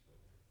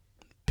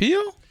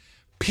 Pio?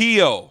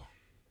 Pio.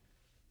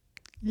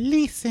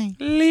 Listen.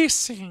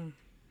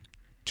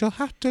 You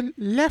have to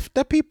left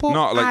the people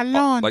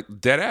alone. Like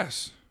dead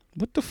ass.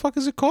 What the fuck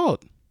is it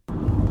called?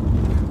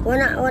 When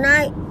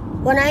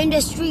I in the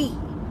street,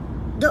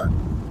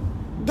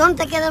 don't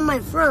take it in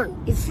my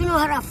front. If you know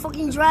how to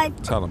fucking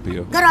drive, tell him,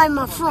 Pio. Get out of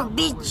my front,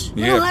 bitch.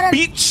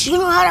 Bitch. You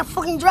know how to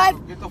fucking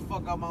drive? Get the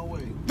fuck out my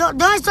way.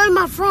 Don't stay in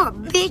my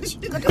front, bitch.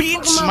 Get the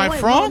bitch, fuck out my way,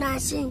 front?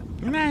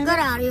 Get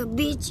out of here,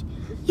 bitch.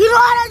 You know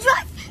how to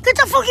drive? Get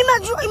the fuck in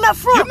my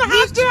front, you know bitch.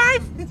 How to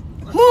drive?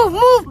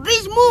 Move,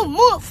 bitch,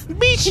 move.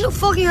 Bitch, you know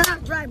fucking how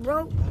to drive,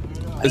 bro.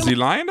 Is he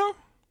lying though?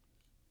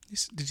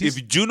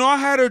 If you know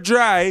how to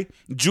drive,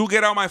 you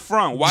get out my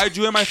front. Why'd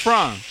you in my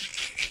front?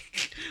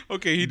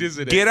 Okay, he did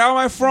say that. Get out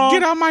my front.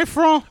 Get out my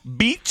front.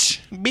 Beach.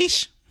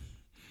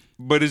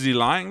 But is he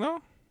lying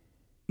though?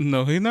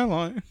 No, he's not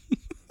lying.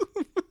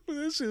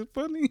 That shit's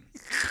funny.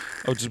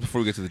 Oh, just before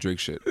we get to the Drake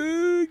shit.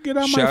 Get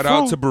out my front. Shout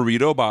out to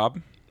Burrito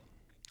Bob.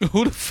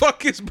 Who the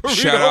fuck is Burrito Bob?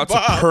 Shout out to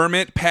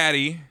Permit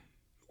Patty.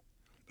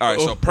 All right,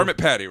 so Permit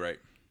Patty, right?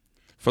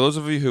 For those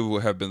of you who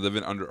have been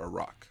living under a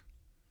rock,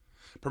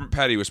 Permit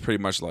Patty was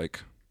pretty much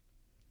like,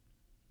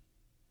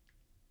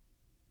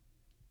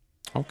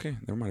 okay,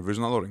 never mind. Video's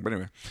not loading. But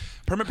anyway,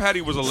 Permit Patty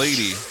was a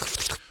lady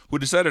who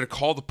decided to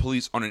call the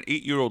police on an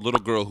 8-year-old little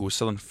girl who was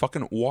selling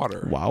fucking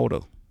water. Wow.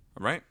 All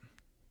right?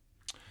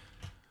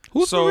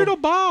 Who's Burrito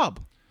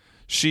Bob?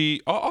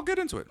 I'll get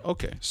into it.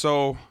 Okay.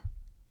 So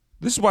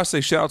this is why I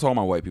say shout out to all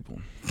my white people,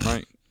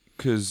 right?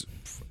 Because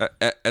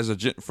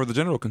for the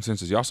general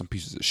consensus, y'all some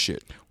pieces of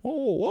shit.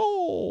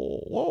 Whoa.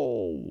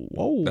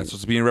 That's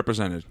what's being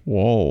represented.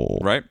 Whoa.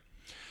 Right?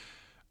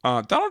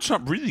 Donald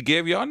Trump really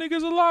gave y'all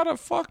niggas a lot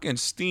of fucking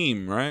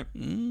steam, right?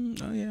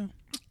 Oh, yeah.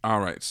 All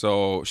right.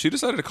 So she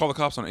decided to call the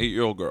cops on an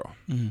 8-year-old girl.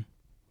 Mm-hmm.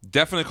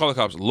 Definitely call the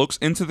cops. Looks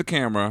into the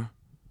camera.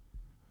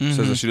 Mm-hmm.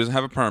 Says that she doesn't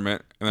have a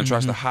permit. And then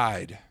tries to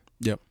hide.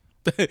 Yep.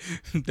 That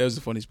was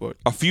the funny part.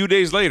 A few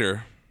days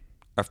later,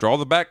 after all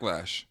the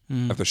backlash,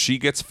 after she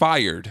gets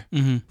fired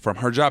from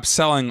her job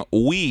selling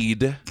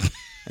weed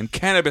and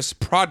cannabis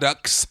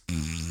products.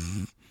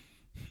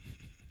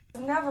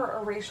 Never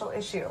a racial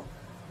issue.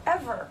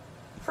 Ever.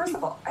 First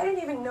of all, I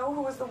didn't even know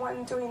who was the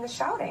one doing the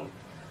shouting.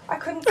 I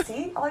couldn't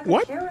see. All I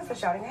could hear was the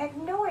shouting. I had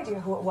no idea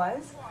who it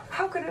was.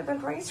 How could it have been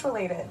race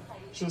related?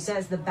 She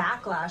says the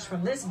backlash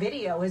from this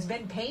video has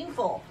been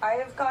painful. I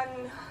have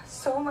gotten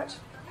so much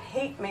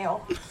hate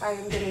mail. I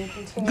am getting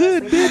continuously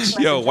Good bitch.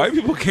 Yo, white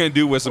people can't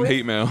do with some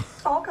hate mail.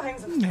 all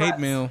kinds of threats. Hate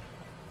mail.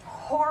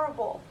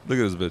 Horrible. Look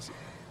at this bitch.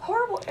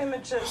 Horrible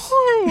images.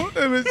 Oh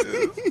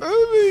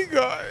my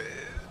God.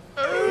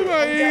 Oh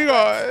my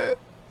God.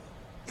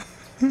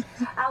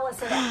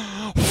 Allison.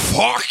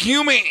 Fuck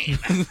you, man.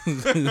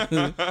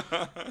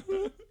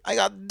 I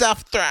got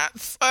death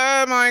threats.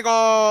 Oh my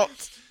God.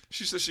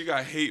 She said she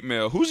got hate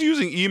mail. Who's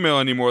using email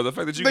anymore? The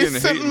fact that you're They getting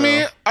hate sent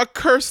mail. me a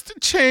cursed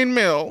chain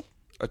mail.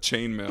 a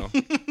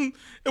chainmail.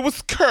 It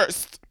was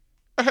cursed.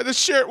 I had to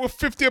share it with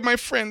 50 of my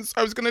friends.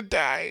 I was gonna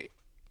die.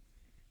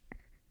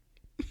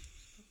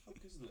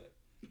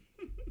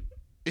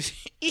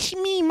 It's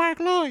me, Mark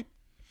Lloyd.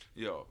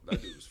 Yo,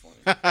 that dude was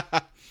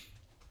funny.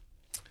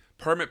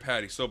 Permit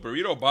Patty. So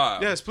Burrito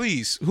Bob. Yes,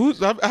 please.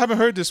 I haven't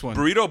heard this one.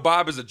 Burrito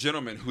Bob is a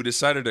gentleman who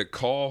decided to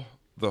call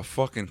the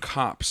fucking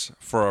cops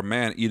for a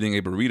man eating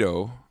a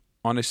burrito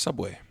on a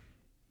Subway.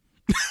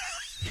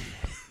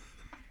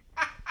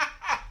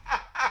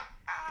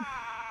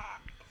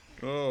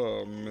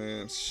 Oh,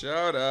 man.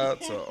 Shout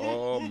out to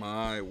all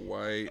my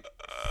white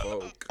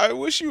folk. I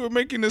wish you were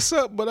making this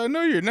up, but I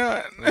know you're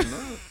not. I'm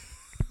not.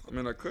 I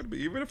mean, I could be.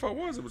 Even if I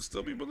was, it would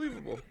still be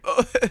believable.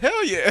 Oh,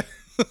 hell yeah.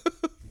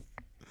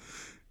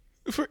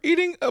 For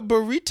eating a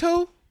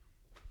burrito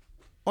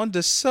on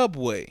the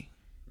Subway.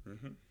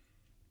 Mm-hmm.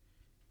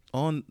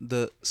 On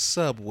the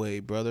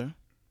Subway, brother.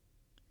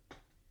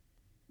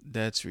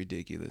 That's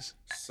ridiculous.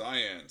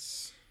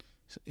 Science.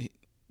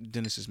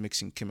 Dennis is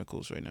mixing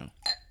chemicals right now.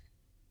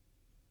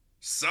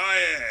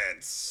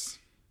 Science.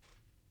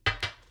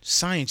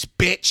 Science,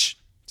 bitch.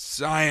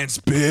 Science,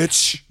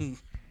 bitch.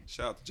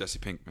 Shout out to Jesse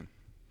Pinkman.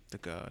 The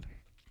God.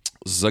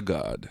 The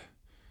God.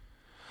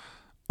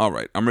 All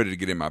right, I'm ready to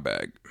get in my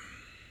bag.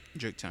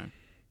 Drake time.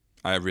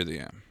 I really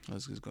am.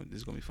 This is gonna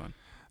be fun.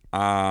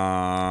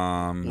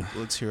 Um,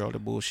 Let's hear all the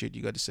bullshit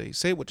you got to say.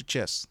 Say it with your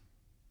chest.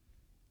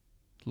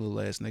 Little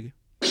ass nigga.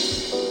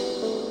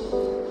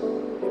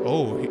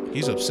 Oh,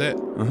 he's upset.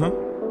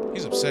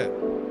 He's upset.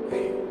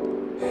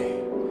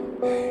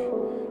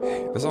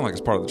 That sounds like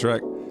it's part of the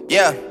track.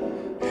 Yeah.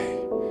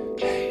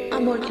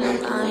 I'm working on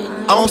fine.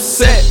 On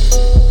set.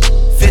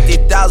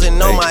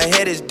 50,000 on my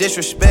head is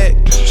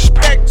disrespect.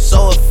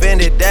 So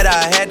offended that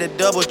I had to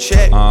double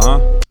check.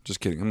 Just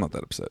kidding. I'm not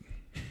that upset.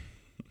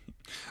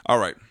 All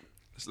right.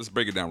 Let's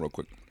break it down real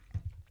quick.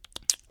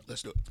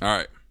 Let's do it. All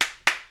right.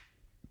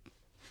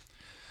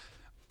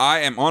 I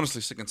am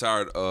honestly sick and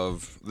tired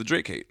of the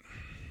Drake hate.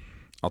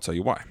 I'll tell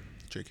you why.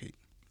 Drake hate.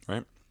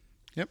 Right?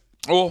 Yep.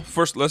 Well,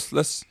 first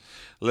let's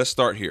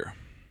start here.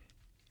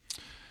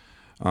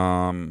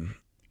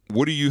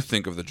 What do you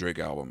think of the Drake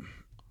album?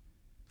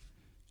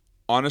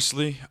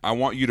 Honestly, I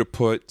want you to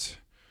put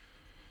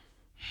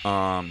you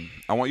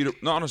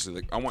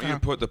to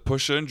put the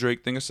Pusha and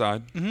Drake thing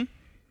aside. Mm-hmm.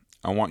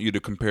 I want you to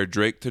compare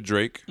Drake to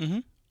Drake. Mm-hmm.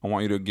 I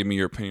want you to give me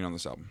your opinion on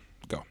this album.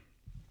 Go.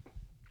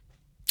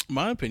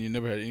 My opinion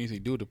never had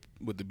anything to do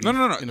with the beef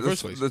No. in the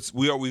first place.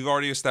 We've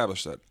already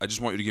established that. I just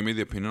want you to give me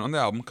the opinion on the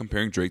album,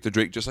 comparing Drake to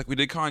Drake, just like we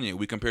did Kanye.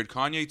 We compared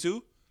Kanye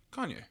to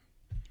Kanye.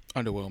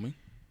 Underwhelming.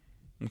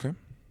 Okay.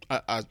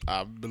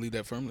 I believe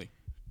that firmly.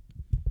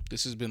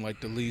 This has been like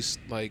the least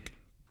like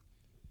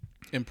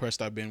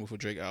impressed I've been with a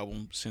Drake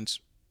album since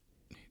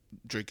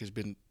Drake has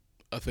been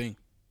a thing.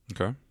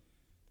 Okay.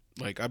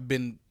 Like I've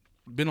been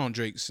on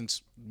Drake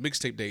since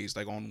mixtape days,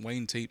 like on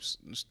Wayne tapes,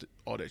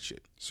 all that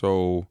shit.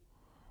 So,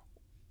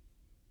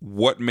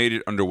 what made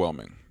it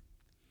underwhelming?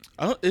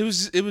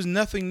 It was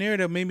nothing there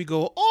that made me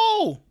go,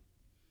 oh,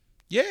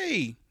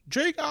 yay,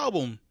 Drake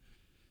album.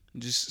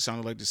 It just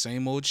sounded like the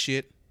same old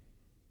shit.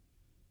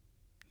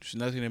 There's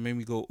nothing that made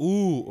me go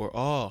ooh or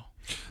ah.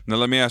 Now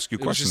let me ask you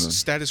a It was question.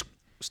 just Then.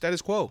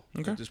 status quo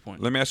Okay. at this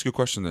point. Let me ask you a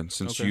question then,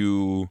 since Okay.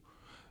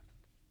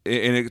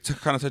 and it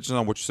kind of touches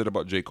on what you said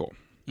about J. Cole.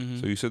 Mm-hmm.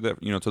 So you said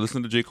that to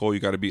listen to J. Cole,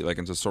 you got to be like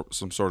into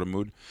some sort of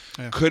mood.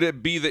 Yeah. Could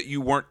it be that you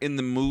weren't in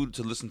the mood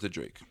to listen to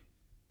Drake?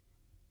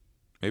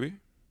 Maybe.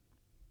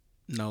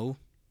 No,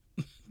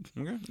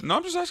 Okay. No,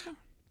 I'm just asking.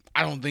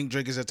 I don't think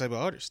Drake is that type of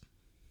artist.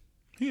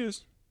 He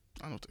is.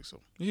 I don't think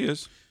so. He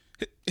is.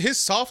 His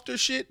softer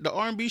shit, the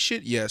R&B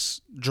shit, yes.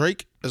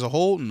 Drake as a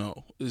whole,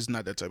 no, is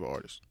not that type of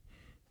artist.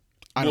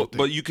 I don't think.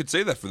 But you could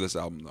say that for this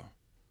album, though.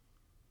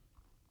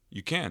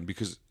 You can,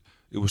 because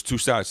it was two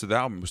sides to the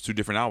album. It was two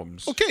different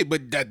albums. Okay,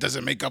 but that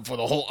doesn't make up for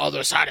the whole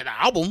other side of the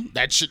album.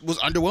 That shit was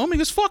underwhelming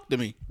as fuck to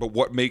me. But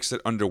what makes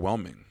it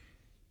underwhelming?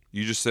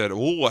 You just said,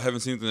 "Oh, I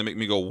haven't seen anything that make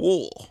me go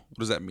whoa." What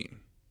does that mean?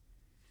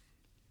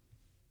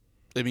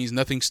 It means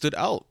nothing stood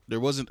out. There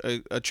wasn't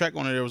a track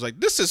on it that was like,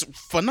 this is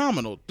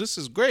phenomenal. This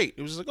is great.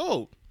 It was like,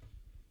 oh,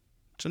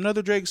 it's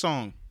another Drake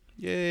song.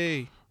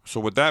 Yay. So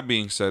with that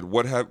being said,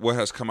 what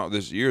has come out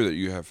this year that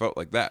you have felt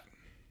like that?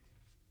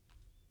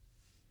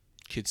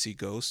 Kids See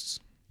Ghosts.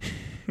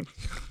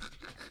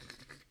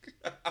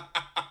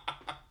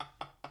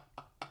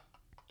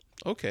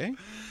 Okay.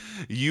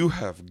 You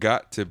have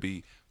got to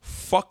be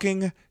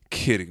fucking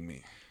kidding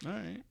me. All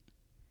right.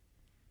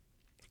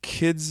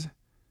 Kids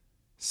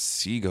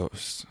See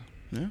Ghosts.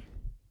 Yeah.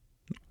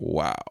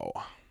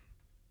 Wow.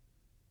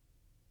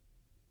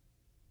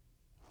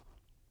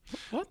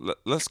 What?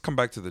 Let's come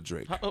back to the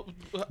Drake. How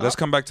Let's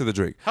come back to the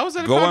Drake. How is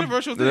that a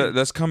controversial thing?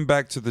 Let's come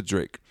back to the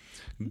Drake.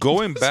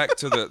 Going back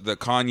to the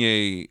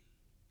Kanye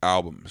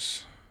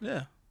albums.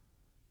 Yeah.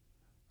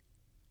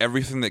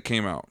 Everything that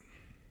came out.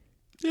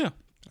 Yeah.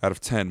 Out of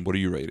 10, what do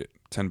you rate it?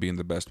 10 being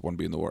the best, 1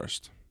 being the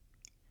worst.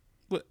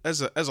 What,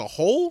 as a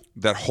whole?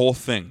 That whole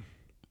thing.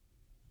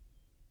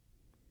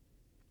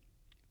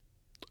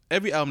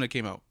 Every album that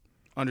came out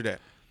under that.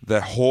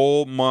 the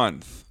whole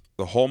month,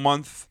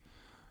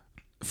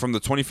 from the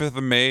 25th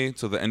of May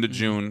to the end of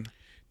June.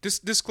 This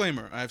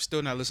disclaimer: I've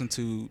still not listened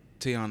to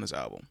Teyana's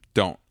album.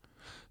 Don't.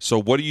 So,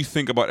 what do you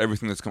think about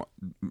everything that's come?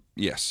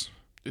 Yes,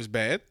 It's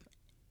bad.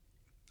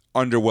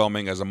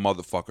 underwhelming as a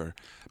motherfucker,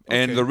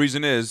 and Okay. the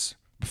reason is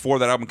before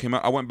that album came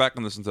out, I went back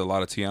and listened to a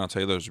lot of Tiana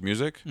Taylor's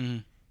music,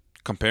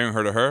 comparing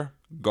her to her,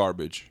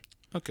 garbage.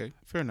 Okay,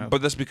 fair enough.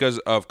 But that's because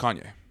of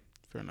Kanye.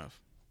 Fair enough.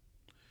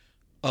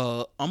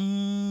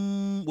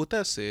 With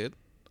that said,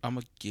 I'm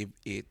gonna give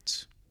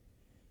it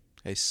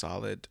a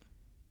solid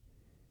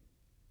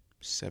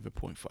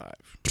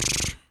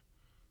 7.5.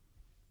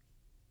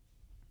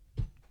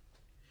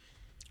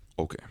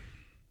 Okay.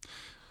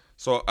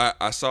 So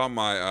I saw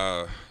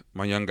my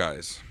my young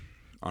guys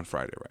on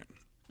Friday, right?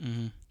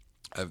 Mm-hmm.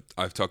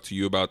 I've talked to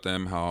you about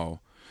them,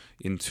 how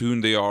in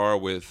tune they are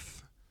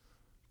with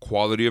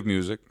quality of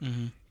music,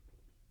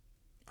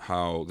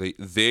 how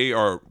they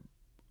are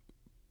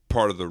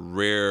part of the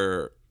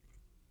rare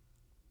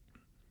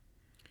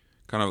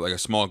kind of like a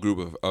small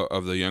group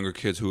of the younger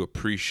kids who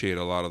appreciate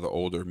a lot of the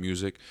older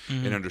music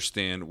and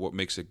understand what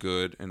makes it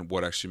good and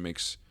what actually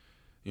makes,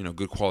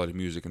 good quality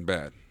music and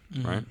bad,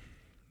 right?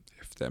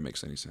 If that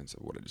makes any sense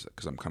of what I just said,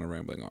 because I'm kind of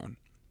rambling on.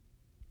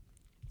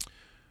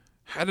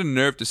 Had a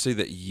nerve to say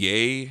that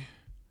Ye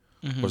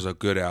was a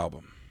good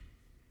album.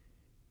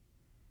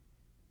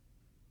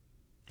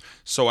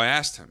 So I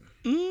asked him.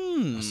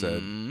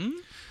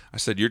 I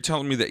said, you're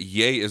telling me that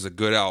Ye is a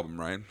good album,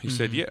 right? He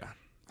said, yeah.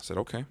 I said,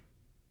 okay.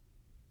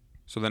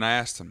 So then I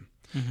asked him,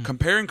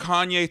 comparing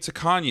Kanye to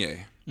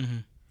Kanye,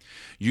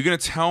 you're going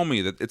to tell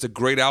me that it's a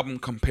great album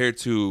compared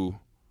to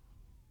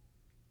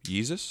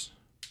Yeezus?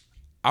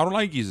 I don't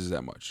like Yeezus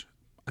that much.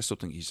 I still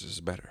think Yeezus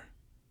is better.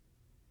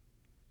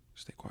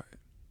 Stay quiet.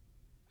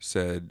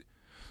 Said,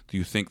 do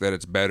you think that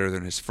it's better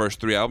than his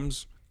first 3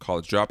 albums?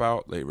 College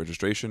Dropout, Late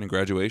Registration, and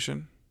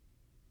Graduation?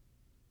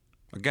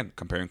 Again,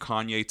 comparing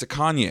Kanye to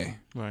Kanye.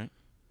 Right.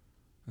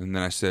 And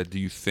then I said, do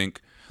you think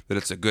that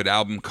it's a good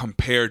album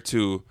compared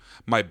to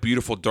My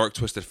Beautiful Dark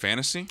Twisted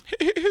Fantasy?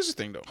 Here's the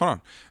thing, though. Hold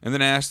on. And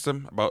then I asked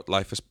him about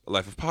Life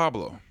of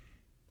Pablo.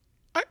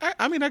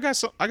 I mean, I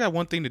got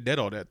one thing to dead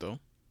all that, though.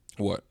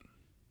 What?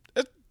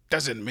 That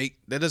doesn't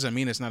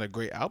mean it's not a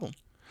great album.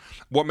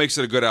 What makes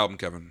it a good album,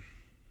 Kevin?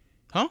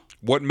 Huh?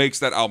 What makes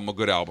that album a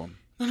good album?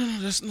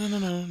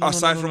 No.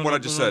 Aside from what I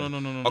just said.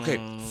 No. Okay,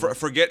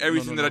 forget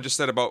everything that I just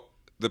said about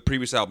the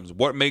previous albums.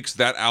 What makes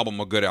that album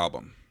a good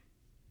album?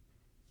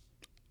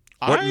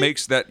 What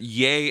makes that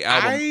Ye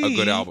album a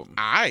good album?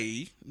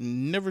 I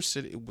never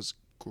said it was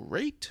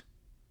great.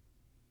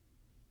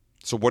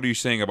 So what are you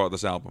saying about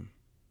this album?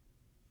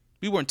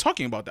 We weren't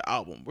talking about the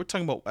album. We're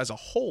talking about as a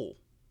whole.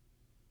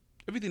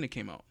 Everything that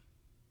came out.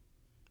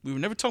 We were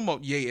never talking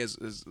about Ye as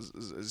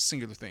a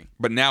singular thing.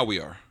 But now we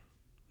are.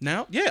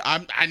 Now? Yeah,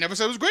 I never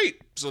said it was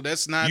great. So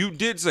that's not... You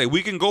did say.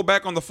 We can go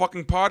back on the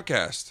fucking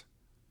podcast.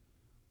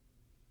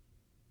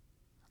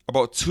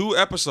 About 2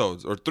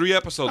 episodes or 3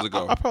 episodes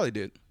ago. I probably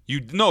did.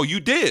 You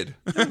did.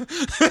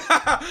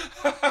 I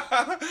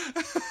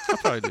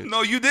probably did.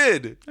 No, you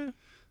did. Yeah.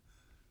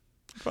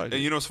 Probably did.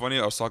 And you know what's funny?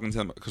 I was talking to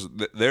them because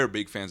they're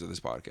big fans of this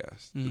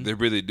podcast. They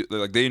really do.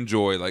 Like they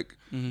enjoy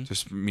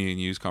just me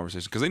and you's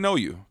conversation because they know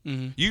you.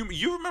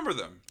 You remember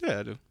them. Yeah,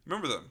 I do.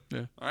 Remember them.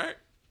 Yeah. All right.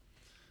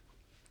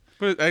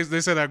 But they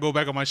said I go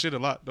back on my shit a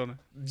lot, don't I?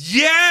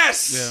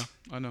 Yes. Yeah,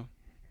 I know.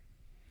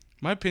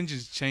 My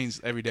opinions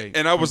change every day.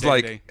 And I was from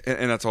day to like, day.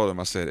 and I told him,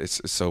 I said,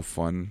 it's so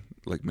fun,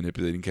 like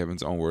manipulating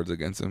Kevin's own words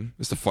against him.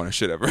 It's the funnest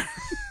shit ever.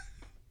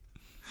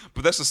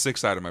 But that's the sick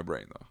side of my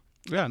brain, though.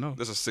 Yeah, I know.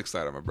 That's a sick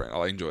side of my brain.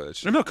 I enjoy that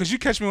shit. No, because you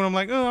catch me when I'm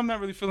like, oh, I'm not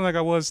really feeling like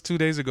I was 2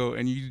 days ago,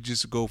 and you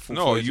just go full.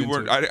 No, you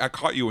weren't. I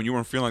caught you when you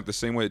weren't feeling like the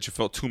same way that you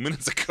felt 2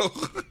 minutes ago.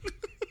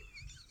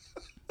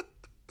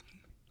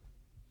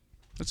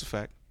 That's a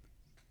fact.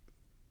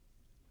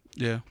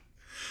 Yeah.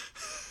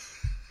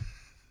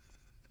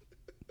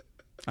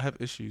 I have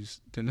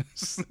issues,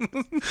 Dennis.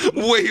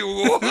 Wait,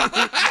 what?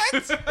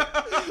 Wait, what?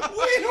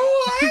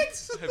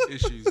 I have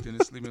issues,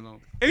 Dennis. Leave me alone.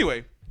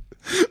 Anyway.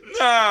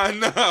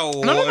 No.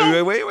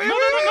 Wait.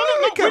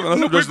 No.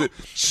 Kevin,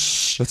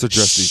 let's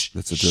address these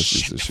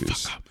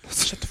issues.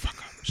 Shut the fuck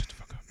up.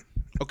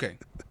 Okay.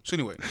 So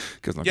anyway.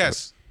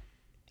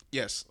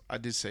 Yes, I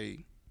did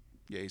say,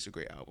 yeah, it's a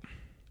great album.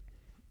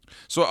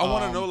 So I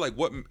want to know, like,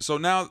 what? So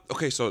now,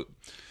 okay, so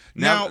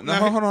now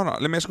hold on.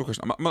 Let me ask you a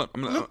question. Look,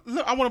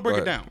 I want to break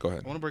it down. Go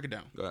ahead. I want to break it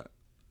down. Go ahead.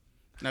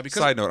 Now,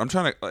 because Side note, I'm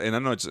trying to, and I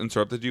know I just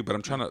interrupted you, but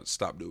I'm trying to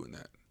stop doing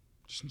that,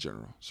 just in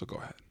general. So go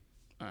ahead.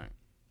 All right.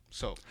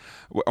 So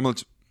I'm gonna.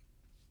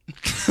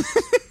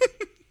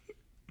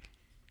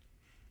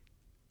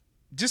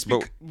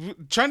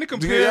 Trying to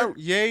compare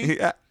Ye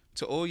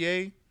to old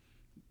Ye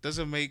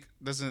doesn't make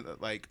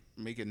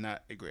it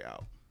not a great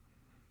album.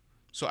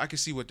 So I can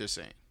see what they're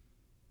saying,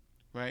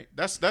 right?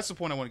 That's the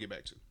point I want to get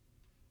back to,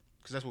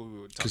 because that's what we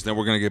were talking. Because then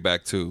we're gonna get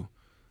back to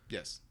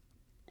yes,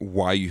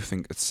 why you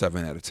think it's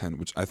 7 out of 10,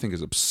 which I think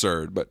is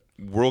absurd. But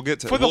we'll get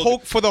to for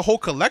the whole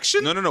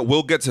collection. No.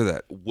 We'll get to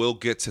that. We'll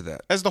get to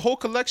that. As the whole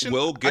collection,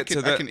 we'll get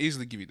to that. I can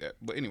easily give you that.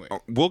 But anyway,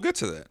 we'll get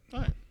to that. All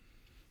right.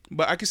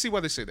 But I can see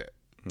why they say that.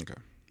 Okay.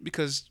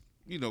 Because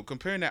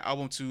comparing that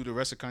album to the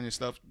rest of Kanye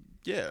stuff,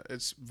 yeah,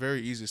 it's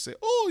very easy to say,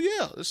 oh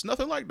yeah, it's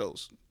nothing like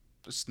those.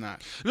 It's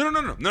not. No.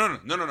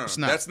 It's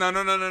not. That's no.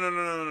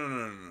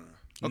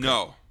 Okay.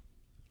 No.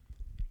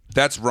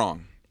 That's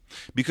wrong.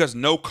 Because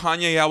no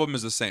Kanye album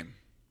is the same.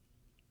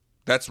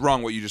 That's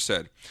wrong what you just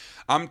said.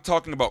 I'm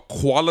talking about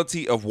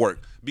quality of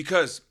work.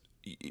 Because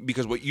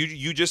what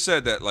you just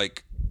said that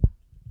like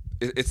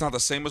it's not the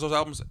same as those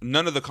albums.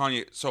 None of the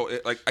Kanye. So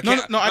I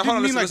can't. No, I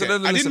didn't mean like that.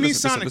 I didn't mean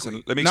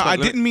sonically. Let me explain.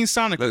 I didn't mean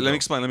sonically. Let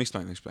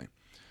me explain.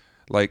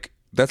 Like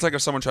that's like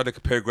if someone tried to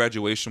compare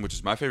Graduation, which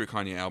is my favorite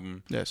Kanye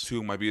album,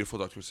 to My Beautiful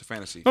Dark Twisted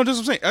Fantasy. No, that's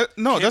what I'm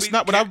saying.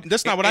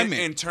 That's not what I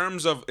meant. In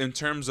terms of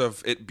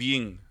it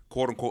being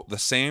quote unquote the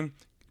same,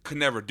 could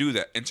never do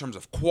that. In terms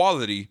of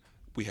quality,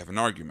 we have an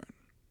argument.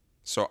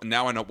 So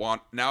now I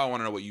want to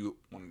know what you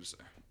wanted to say.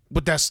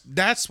 But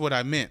that's what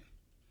I meant.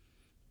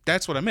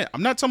 That's what I meant.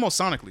 I'm not talking about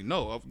sonically.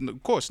 No,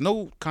 of course,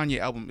 no Kanye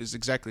album is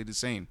exactly the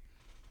same.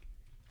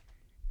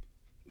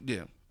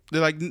 Yeah,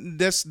 they're like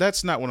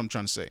that's not what I'm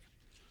trying to say.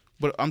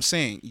 But I'm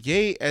saying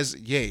Ye as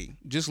Ye,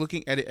 just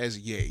looking at it as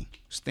Ye,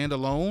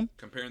 standalone.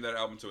 Comparing that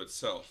album to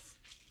itself.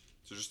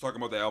 So just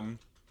talking about the album,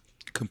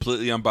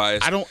 completely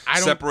unbiased. I don't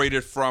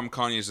separated from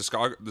Kanye's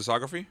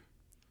discography.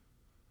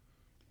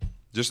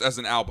 Just as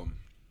an album.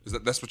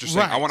 That's what you're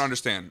saying? Right. I want to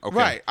understand. Okay.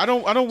 Right. I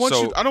don't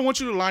want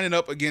you to line it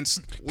up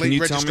against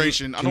Late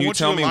Registration. Can you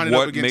tell me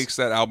what makes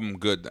that album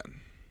good then?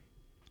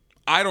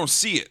 I don't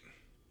see it.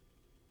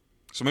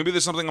 So maybe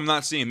there's something I'm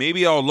not seeing.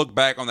 Maybe I'll look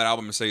back on that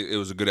album and say it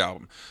was a good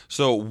album.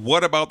 So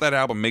what about that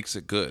album makes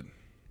it good?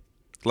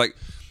 Like,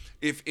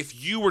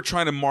 if you were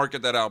trying to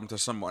market that album to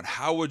someone,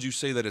 how would you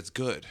say that it's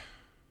good?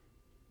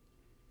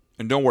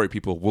 And don't worry,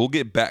 people. We'll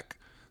get back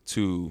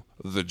to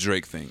the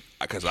Drake thing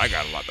because I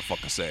got a lot to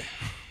fucking say.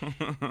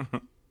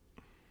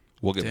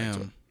 We'll get back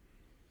to it.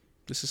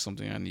 This is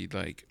something I need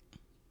like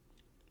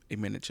a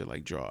minute to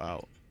like draw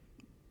out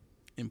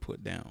and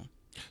put down.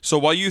 So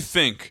while you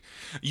think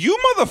you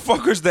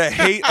motherfuckers that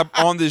hate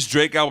on this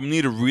Drake album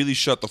need to really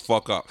shut the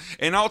fuck up,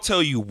 and I'll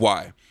tell you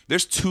why.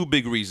 There's two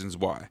big reasons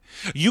why.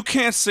 You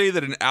can't say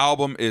that an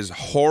album is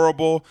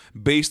horrible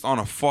based on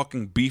a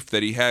fucking beef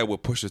that he had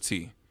with Pusha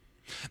T.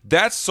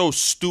 That's so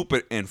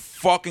stupid and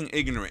fucking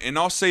ignorant. And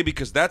I'll say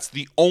because that's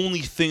the only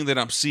thing that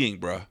I'm seeing,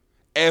 bruh.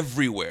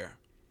 Everywhere.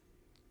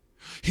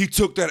 He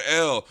took that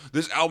L.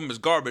 This album is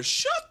garbage.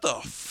 Shut the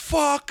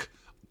fuck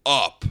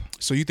up.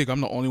 So you think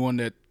I'm the only one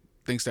that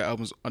thinks that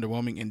album's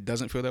underwhelming and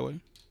doesn't feel that way?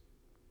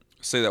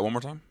 Say that one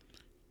more time.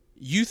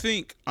 You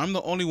think I'm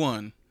the only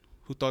one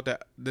who thought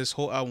that this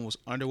whole album was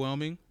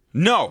underwhelming?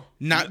 No.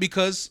 Not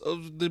because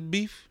of the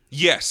beef?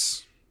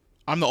 Yes.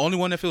 I'm the only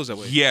one that feels that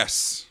way?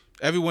 Yes.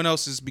 Everyone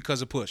else is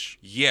because of Push?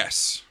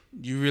 Yes.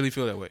 You really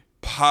feel that way?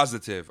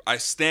 Positive. I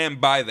stand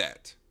by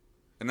that.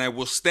 And I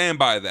will stand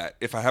by that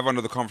if I have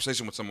another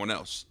conversation with someone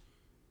else.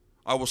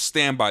 I will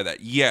stand by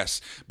that.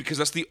 Yes. Because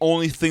that's the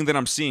only thing that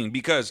I'm seeing.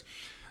 Because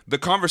the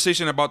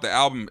conversation about the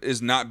album is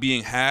not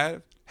being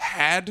had,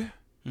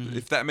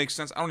 if that makes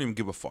sense. I don't even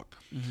give a fuck.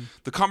 Mm-hmm.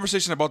 The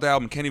conversation about the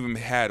album can't even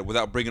be had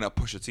without bringing up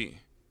Pusha T.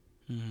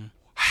 Mm-hmm.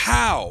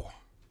 How?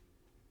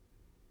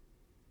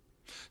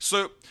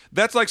 So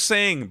that's like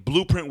saying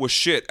Blueprint was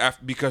shit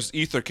because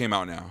Ether came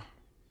out now.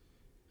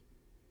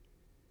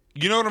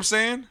 You know what I'm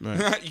saying?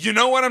 Right. You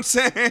know what I'm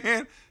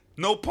saying?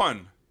 No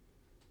pun.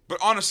 But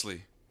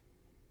honestly.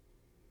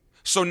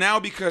 So now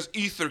because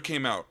Ether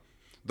came out,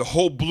 the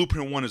whole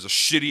Blueprint one is a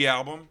shitty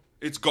album.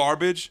 It's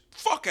garbage.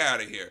 Fuck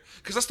out of here.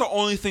 Because that's the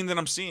only thing that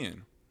I'm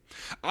seeing.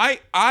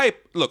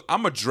 Look,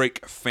 I'm a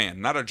Drake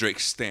fan, not a Drake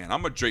stan.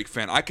 I'm a Drake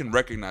fan. I can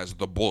recognize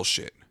the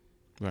bullshit.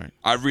 Right.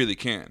 I really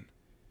can.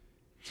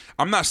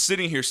 I'm not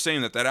sitting here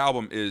saying that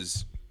album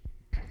is...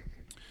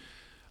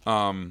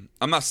 I'm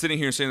not sitting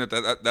here saying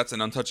that's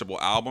an untouchable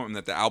album and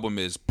that the album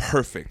is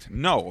perfect.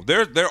 No,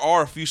 there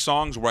are a few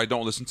songs where I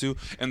don't listen to,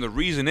 and the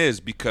reason is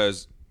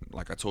because,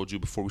 like I told you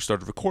before we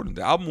started recording,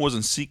 the album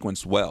wasn't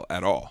sequenced well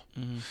at all.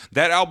 Mm-hmm.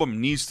 That album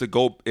needs to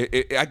go.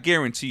 I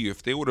guarantee you,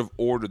 if they would have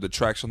ordered the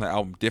tracks on the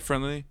album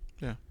differently,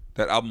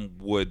 that album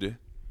would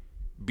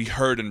be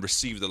heard and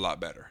received a lot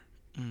better.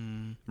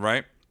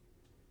 Right?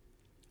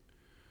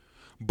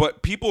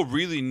 But people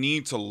really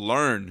need to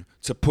learn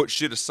to put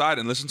shit aside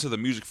and listen to the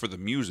music for the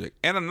music.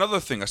 And another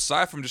thing,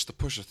 aside from just the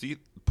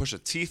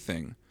Pusha T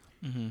thing,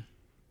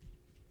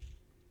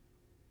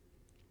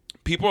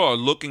 people are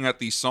looking at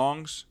these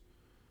songs.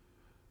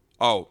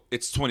 Oh,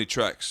 it's 20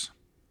 tracks.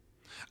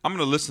 I'm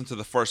going to listen to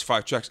the first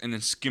 5 tracks and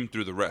then skim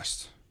through the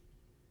rest.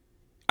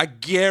 I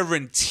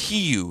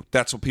guarantee you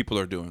that's what people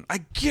are doing.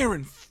 I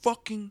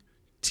guarantee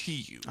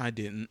you. I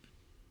didn't.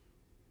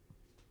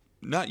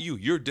 Not you.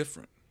 You're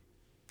different.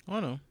 I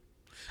know.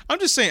 I'm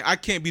just saying I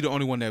can't be the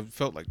only one that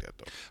felt like that,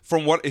 though.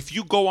 From what, if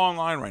you go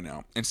online right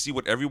now and see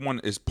what everyone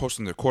is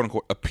posting their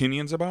quote-unquote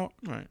opinions about,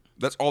 right?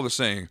 That's all they're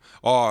saying.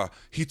 Oh,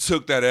 he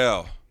took that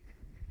L.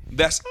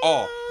 That's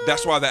all.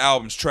 That's why the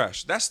album's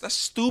trash. That's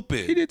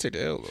stupid. He did take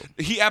the L,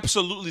 though. He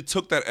absolutely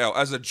took that L.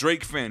 As a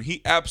Drake fan, he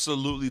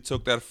absolutely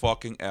took that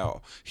fucking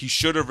L. He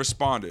should have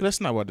responded. That's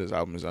not why this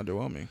album is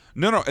underwhelming.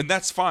 No, and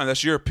that's fine.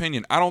 That's your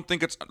opinion. I don't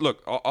think it's...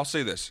 Look, I'll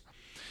say this.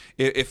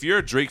 If you're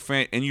a Drake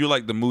fan and you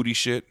like the moody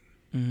shit,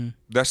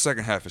 that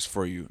second half is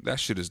for you. That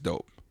shit is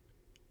dope.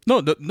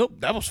 No,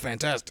 that was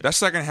fantastic. That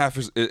second half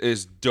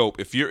is dope.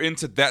 If you're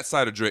into that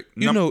side of Drake...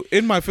 You know,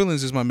 In My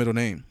Feelings is my middle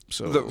name,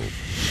 so...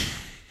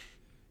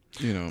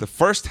 You know, the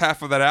first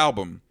half of that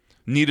album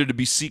needed to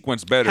be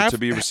sequenced better to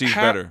be received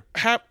better.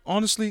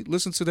 Honestly,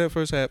 listen to that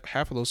first half.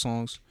 Half of those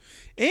songs,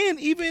 and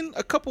even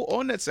a couple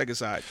on that second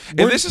side,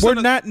 were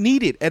not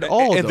needed at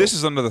all. And this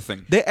is another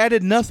thing. They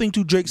added nothing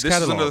to Drake's catalog.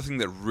 This is another thing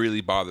that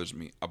really bothers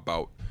me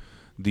about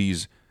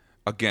these.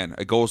 Again,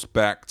 it goes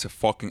back to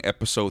fucking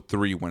episode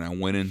 3 when I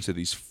went into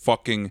these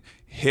fucking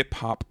hip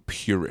hop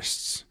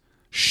purists.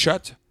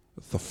 Shut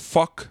the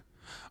fuck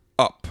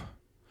up.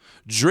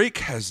 Drake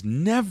has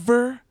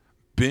never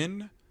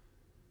been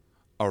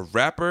a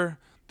rapper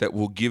that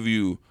will give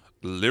you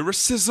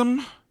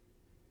lyricism.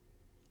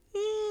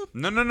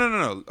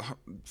 No.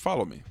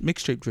 Follow me.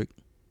 Mixtape Drake,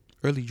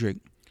 early Drake,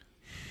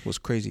 was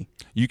crazy.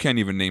 You can't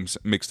even name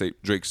mixtape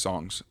Drake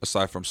songs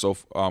aside from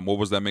what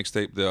was that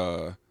mixtape?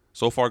 The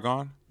So Far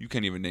Gone. You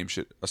can't even name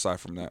shit aside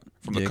from that.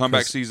 From the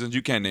comeback seasons,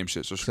 you can't name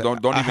shit. So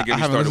don't even get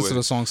me started with. To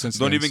the song since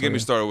don't then, even get me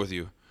started with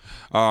you.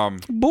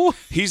 Boy,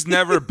 he's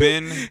never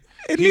been.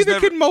 And neither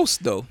can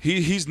most, though.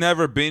 He's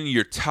never been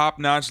your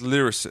top-notch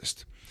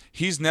lyricist.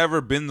 He's never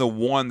been the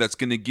one that's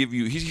going to give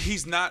you...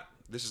 He's not...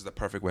 This is the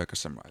perfect way I can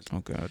summarize it.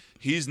 Oh, God.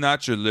 He's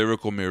not your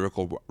lyrical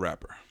miracle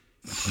rapper.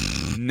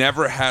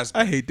 Never has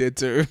been. I hate that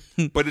term.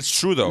 But it's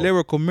true, though.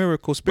 Lyrical,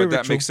 miracle, spiritual.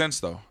 But that makes sense,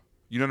 though.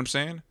 You know what I'm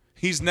saying?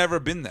 He's never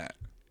been that.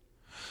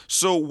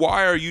 So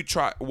why are you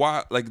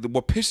what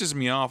pisses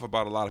me off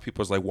about a lot of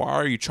people is like, why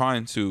are you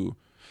trying to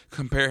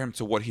compare him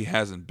to what he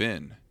hasn't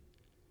been?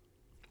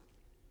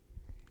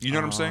 You know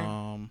what I'm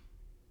saying?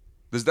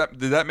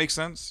 Did that make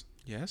sense?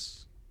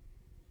 Yes.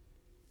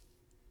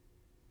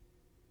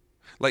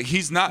 Like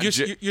he's not.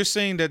 You're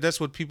saying that that's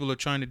what people are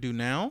trying to do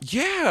now?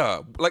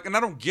 Yeah. Like, and I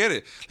don't get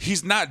it.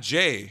 He's not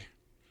Jay.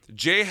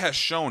 Jay has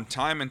shown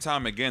time and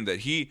time again that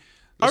he.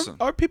 Listen,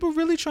 are people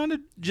really trying to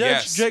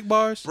judge Drake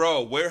bars?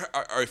 Bro,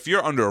 if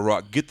you're under a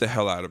rock, get the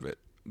hell out of it.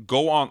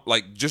 Go on,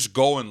 just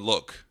go and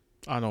look.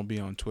 I don't be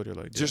on Twitter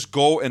like that. Just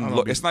go and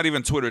look. It's not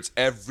even Twitter. It's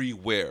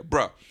everywhere,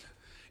 bro.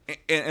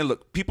 And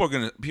look, people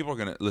are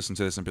gonna listen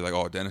to this and be like,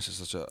 "Oh, Dennis is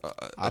such a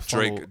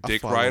Drake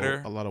dick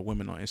rider." A lot of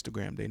women on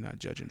Instagram, they not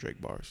judging Drake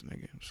bars,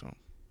 nigga. So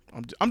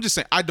I'm just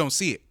saying, I don't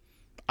see it.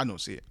 I'm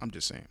just saying. I'm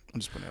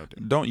just putting it out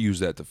there. Don't use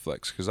that to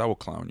flex, because I will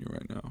clown you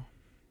right now.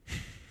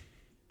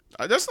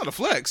 That's not a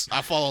flex.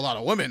 I follow a lot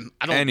of women.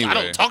 I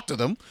don't talk to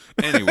them.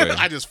 Anyway,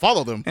 I just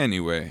follow them.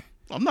 Anyway,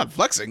 I'm not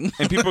flexing.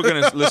 And people are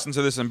gonna listen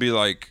to this and be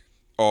like,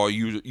 "Oh,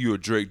 you a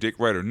Drake dick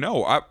rider?"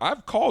 No,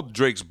 I've called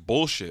Drake's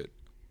bullshit.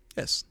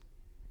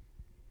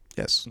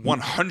 Yes,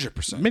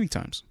 100%. Many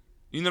times.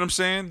 You know what I'm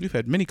saying? We've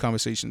had many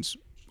conversations.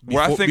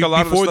 Where I think a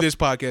lot of this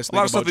podcast, a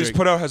lot of stuff that he's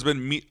put out has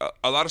been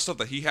a lot of stuff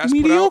that he has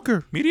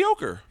mediocre. Put out,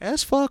 mediocre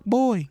as fuck,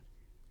 boy.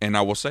 And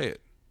I will say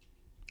it.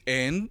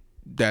 And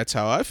that's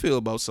how I feel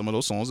about some of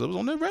those songs that was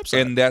on that rap side.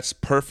 And that's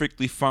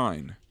perfectly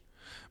fine.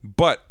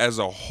 But as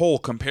a whole,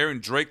 comparing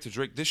Drake to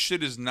Drake, this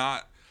shit is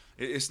not.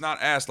 It's not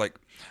ass. Like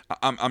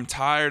I'm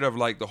tired of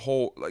like the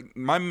whole. Like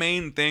my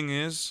main thing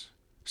is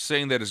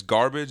saying that it's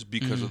garbage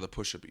because of the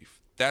Pusha beef.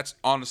 That's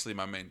honestly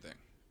my main thing.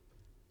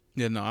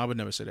 Yeah, no, I would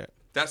never say that.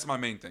 That's my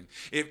main thing.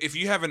 If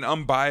you have an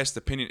unbiased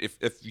opinion,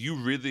 if you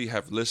really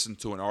have listened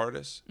to an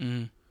artist,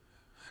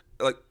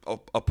 like I'll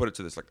put it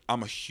to this: like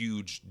I'm a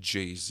huge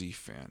Jay-Z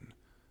fan.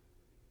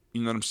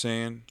 You know what I'm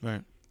saying?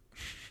 Right.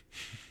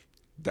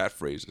 That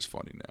phrase is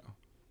funny now.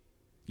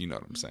 You know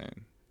what I'm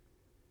saying?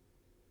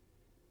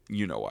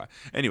 You know why.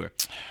 Anyway,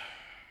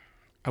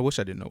 I wish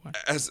I didn't know why.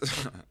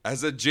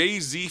 As a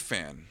Jay-Z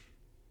fan,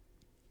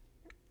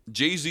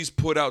 Jay-Z's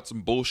put out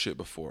some bullshit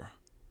before.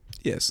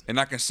 Yes. And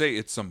I can say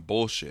it's some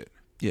bullshit.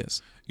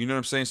 Yes. You know what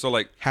I'm saying? So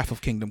like half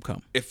of Kingdom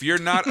Come. If you're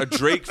not a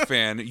Drake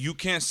fan, you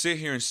can't sit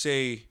here and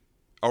say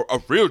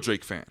a real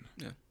Drake fan.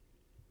 Yeah.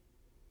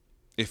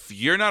 If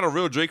you're not a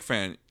real Drake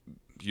fan,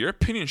 your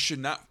opinion should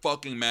not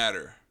fucking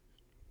matter.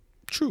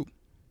 True.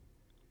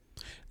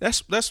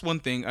 That's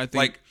one thing I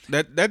think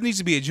that needs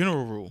to be a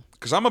general rule.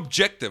 Because I'm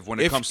objective when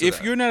it comes to that.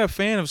 If you're not a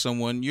fan of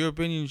someone, your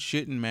opinion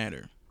shouldn't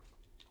matter.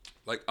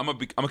 Like I'm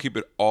gonna keep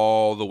it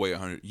all the way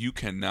 100. You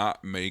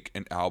cannot make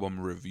an album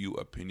review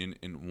opinion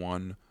in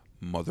one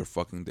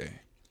motherfucking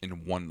day,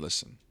 in one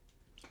listen.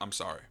 I'm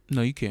sorry.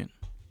 No, you can't.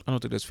 I don't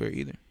think that's fair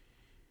either.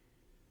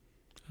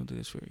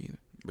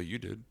 But you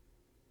did.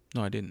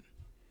 No, I didn't.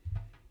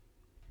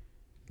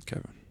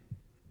 Kevin,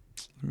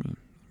 let me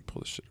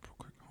pull this shit up real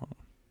quick. Hold on.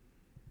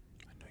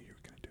 I know you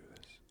were gonna do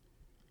this.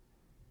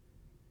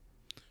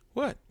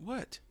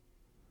 What?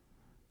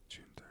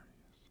 June 30th.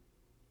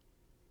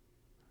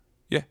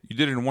 Yeah, you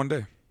did it in one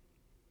day.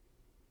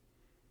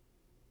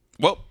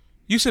 Well,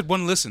 You said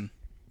one listen.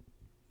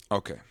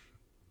 Okay,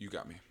 you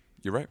got me.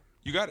 You're right.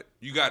 You got it.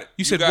 You got it.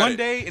 You said one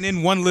day and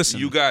then one listen.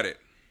 You got it.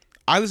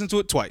 I listened to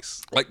it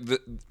twice.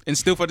 And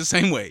still felt the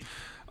same way.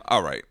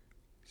 All right.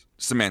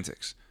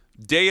 Semantics.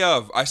 Day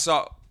of, I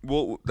saw.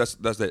 Well, that's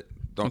it.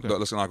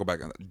 Let's not go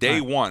back on that. Day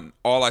one,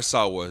 all I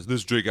saw was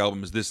this Drake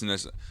album is this and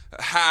this.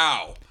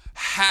 How?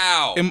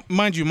 And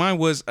mind you, mine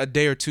was a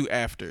day or two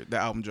after the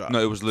album dropped. No,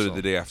 it was literally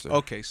the day after.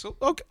 Okay, so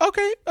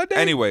okay, a day.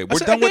 Anyway, we're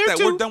done with that.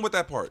 We're done with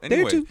that part.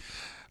 Anyway,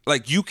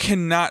 like you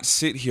cannot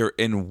sit here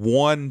in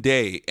one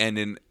day and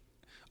in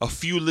a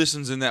few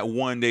listens in that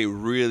one day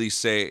really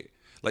say,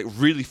 like,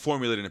 really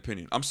formulate an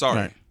opinion. I'm sorry.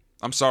 Right.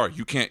 I'm sorry.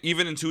 You can't.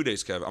 Even in 2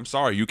 days, Kev. I'm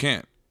sorry. You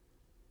can't.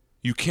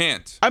 You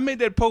can't. I made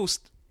that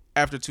post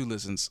after 2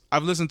 listens.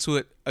 I've listened to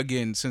it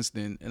again since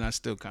then, and I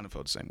still kind of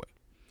felt the same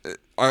way.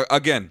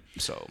 Again.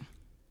 So.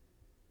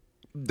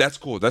 That's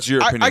cool. That's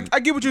your opinion. I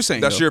get what you're saying.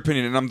 That's your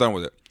opinion, and I'm done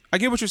with it. I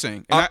get what you're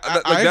saying. And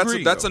I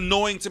agree. That's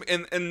annoying to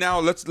me. And now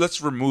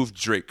let's remove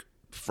Drake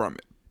from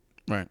it.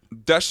 Right.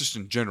 That's just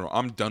in general.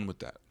 I'm done with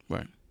that.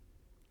 Right.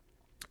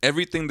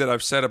 Everything that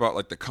I've said about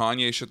like the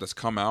Kanye shit that's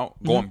come out,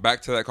 going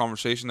back to that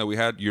conversation that we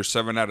had, your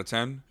 7 out of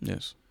 10.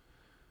 Yes.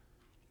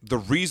 The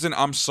reason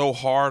I'm so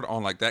hard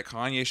on like that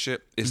Kanye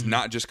shit is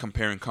not just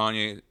comparing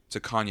Kanye to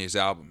Kanye's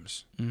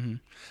albums.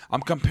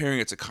 I'm comparing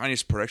it to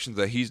Kanye's productions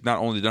that he's not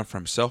only done for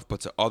himself,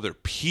 but to other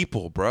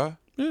people, bruh.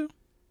 Yeah.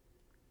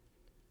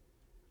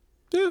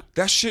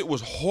 That shit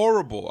was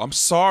horrible. I'm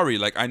sorry.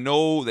 Like, I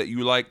know that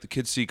you like The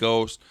Kids See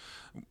Ghosts,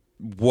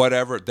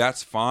 whatever.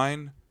 That's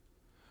fine.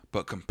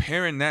 But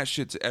comparing that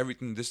shit to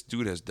everything this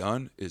dude has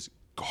done is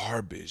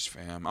garbage,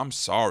 fam. I'm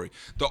sorry.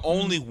 The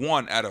only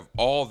one out of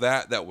all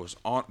that was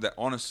on that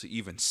honestly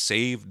even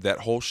saved that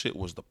whole shit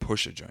was the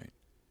Pusha joint.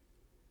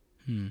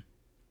 And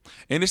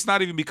it's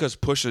not even because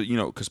Pusha,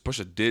 because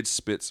Pusha did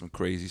spit some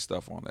crazy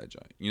stuff on that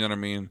joint. You know what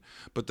I mean?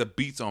 But the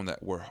beats on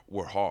that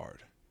were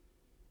hard.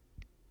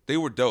 They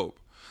were dope.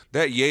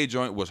 That Ye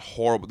joint was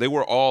horrible. They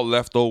were all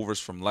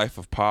leftovers from Life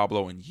of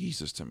Pablo and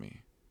Yeezus to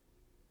me.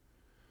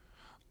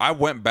 I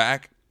went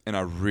back and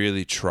I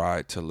really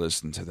tried to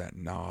listen to that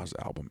Nas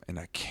album, and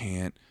I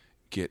can't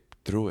get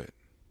through it.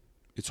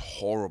 It's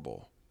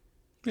horrible.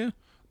 Yeah.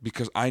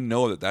 Because I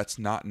know that that's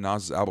not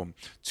Nas' album.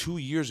 2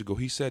 years ago,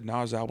 he said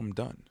Nas' album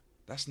done.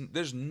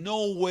 There's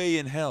no way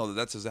in hell that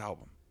that's his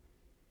album.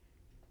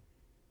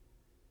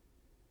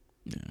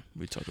 Yeah,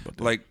 we talked about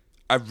that. Like,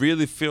 I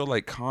really feel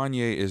like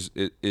Kanye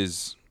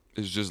is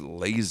just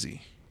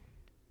lazy.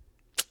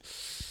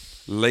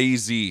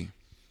 Lazy.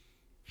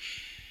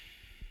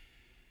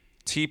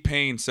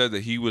 T-Pain said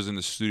that he was in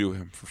the studio with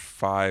him for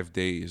 5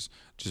 days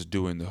just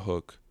doing the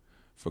hook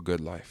for Good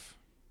Life.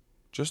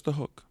 Just the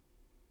hook.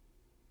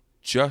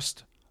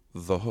 Just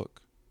the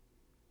hook.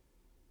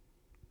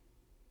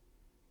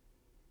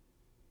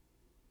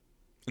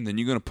 And then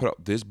you're going to put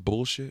up this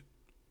bullshit?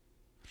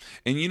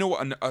 And you know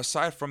what?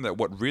 Aside from that,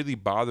 what really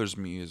bothers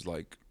me is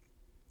like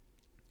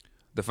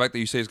the fact that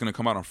you say it's going to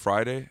come out on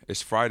Friday.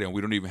 It's Friday and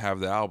we don't even have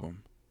the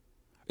album.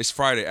 It's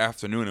Friday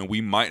afternoon and we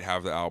might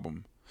have the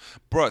album.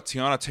 Bruh,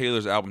 Tiana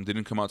Taylor's album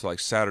didn't come out till like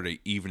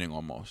Saturday evening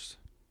almost.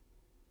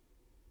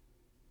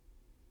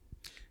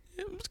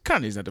 Yeah,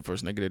 Kanye's not the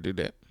first nigga to do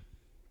that.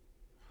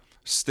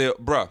 Still,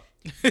 bruh,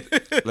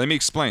 let me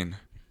explain.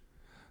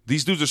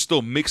 These dudes are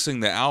still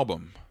mixing the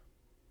album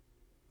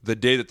the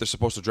day that they're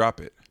supposed to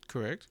drop it.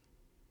 Correct.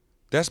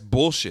 That's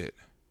bullshit.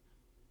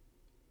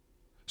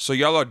 So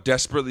y'all are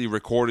desperately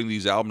recording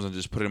these albums and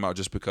just putting them out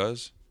just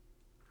because?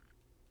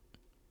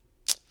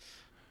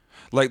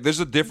 Like, there's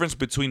a difference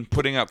between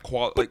putting out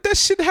quality. But that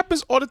shit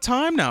happens all the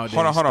time nowadays.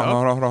 Hold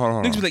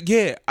on. Niggas be like,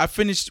 yeah, I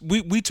finished.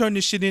 We turned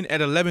this shit in at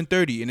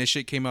 11:30, and this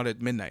shit came out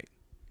at midnight.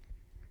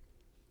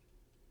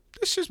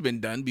 This shit's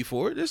been done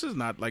before. This is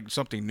not like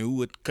something new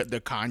with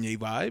the Kanye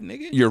vibe,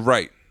 nigga. You're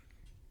right.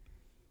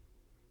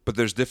 But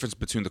there's difference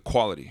between the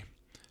quality.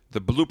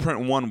 The Blueprint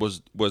one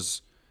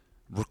was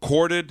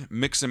recorded,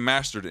 mixed, and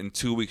mastered in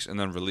 2 weeks, and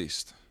then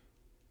released.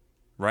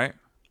 Right?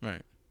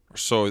 Right. Or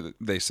so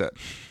they said.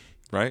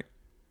 Right?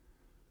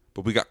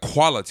 But we got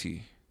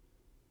quality.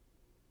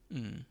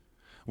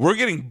 We're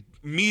getting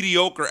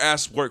mediocre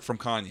ass work from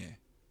Kanye.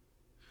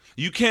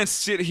 You can't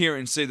sit here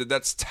and say that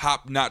that's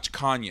top-notch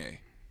Kanye.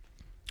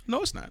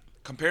 No, it's not.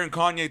 Comparing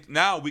Kanye,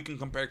 now we can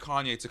compare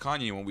Kanye to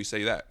Kanye when we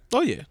say that.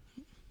 Oh, yeah.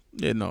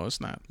 Yeah, no, it's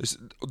not.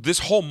 This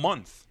whole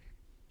month,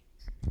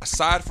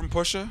 aside from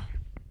Pusha,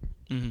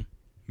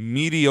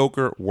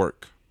 mediocre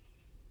work.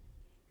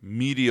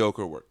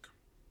 Mediocre work.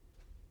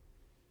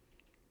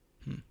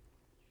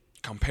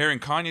 Comparing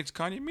Kanye to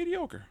Kanye,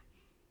 mediocre.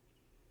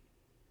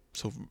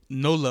 So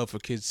no love for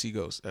Kids See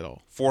Ghosts at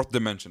all. Fourth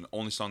Dimension, the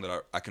only song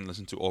that I can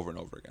listen to over and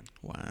over again.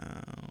 Wow.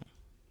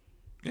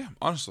 Yeah,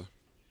 honestly.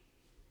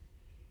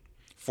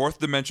 Fourth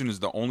Dimension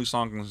is the only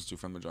song I can listen to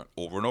from the joint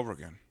over and over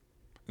again.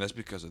 And that's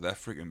because of that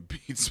freaking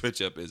beat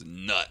switch up is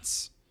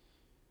nuts.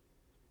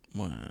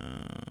 Wow.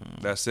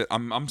 That's it.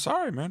 I'm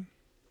sorry, man.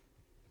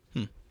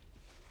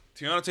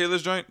 Tiana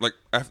Taylor's joint, like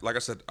I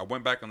said, I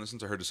went back and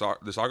listened to her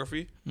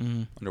discography.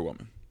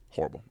 Underwhelming.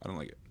 Horrible. I don't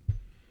like it.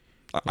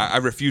 I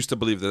refuse to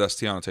believe that that's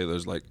Tiana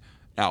Taylor's like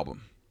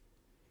album.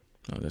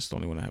 No, that's the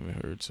only one I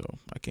haven't heard, so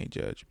I can't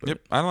judge. But.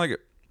 Yep, I don't like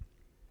it.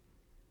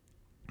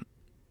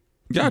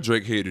 Y'all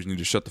Drake haters need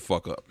to shut the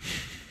fuck up.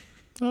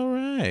 All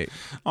right.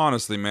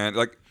 Honestly, man,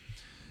 like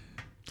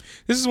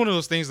this is one of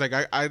those things. Like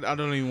I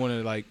don't even want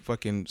to like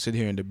fucking sit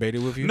here and debate it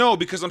with you. no,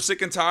 because I'm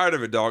sick and tired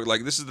of it, dog.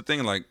 Like this is the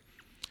thing, like.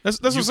 That's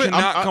what I'm saying.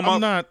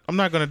 I'm I'm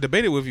not going to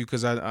debate it with you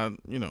because I'm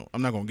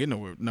not going to get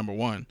nowhere. Number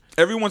one,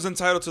 everyone's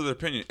entitled to their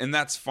opinion, and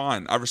that's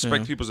fine. I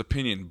respect people's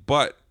opinion,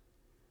 but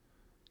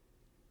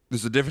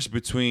there's a difference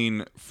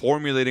between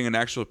formulating an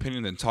actual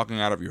opinion and talking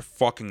out of your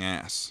fucking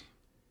ass.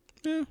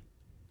 Yeah.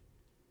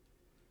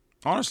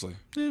 Honestly.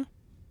 Yeah.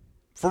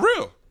 For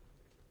real.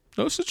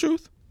 No, it's the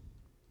truth.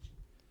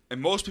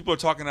 And most people are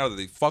talking out of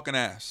their fucking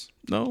ass.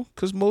 No,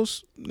 because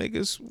most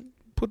niggas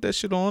put that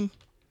shit on.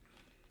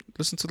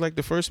 Listen to like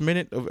the first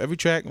minute of every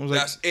track and was like,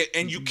 that's it.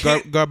 And you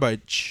can't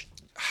garbage.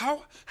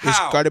 How? It's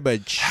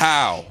garbage.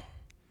 How?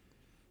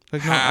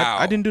 Like no,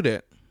 I didn't do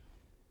that.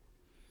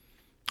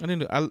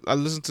 I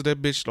listened to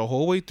that bitch the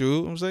whole way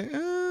through. I was like,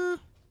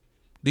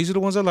 these are the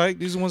ones I like.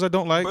 These are the ones I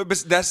don't like.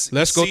 But that's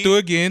Let's go through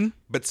again.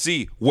 But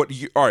see all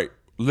right.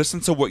 Listen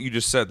to what you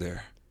just said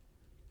there.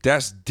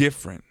 That's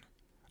different.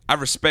 I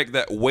respect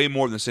that way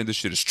more than saying this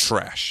shit is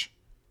trash.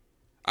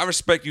 I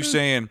respect you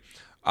saying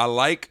I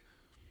like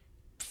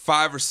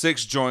 5 or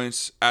 6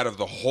 joints out of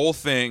the whole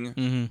thing.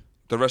 Mm-hmm.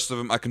 The rest of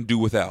them I can do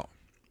without.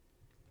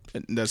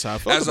 And that's how I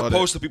felt. As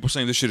opposed to people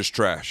saying this shit is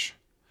trash.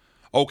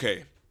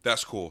 Okay,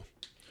 that's cool.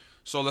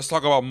 So let's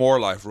talk about More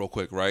Life real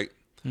quick, right?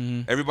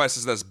 Mm-hmm. Everybody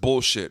says that's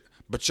bullshit,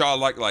 but y'all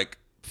like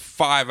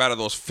 5 out of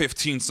those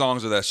 15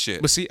 songs of that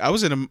shit. But see, I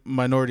was in a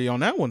minority on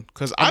that one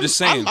because I'm just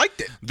saying, I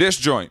liked it. This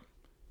joint,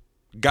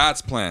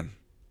 God's Plan.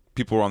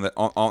 People were on that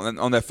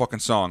on that fucking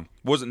song.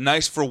 Was it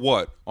nice for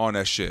what on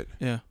that shit?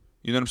 Yeah.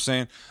 You know what I'm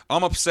saying?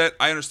 I'm upset.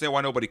 I understand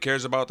why nobody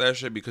cares about that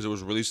shit because it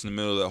was released in the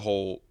middle of that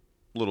whole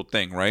little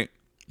thing, right?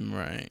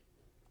 Right.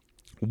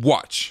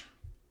 Watch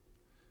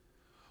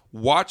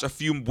a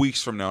few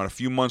weeks from now, and a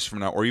few months from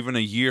now, or even a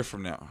year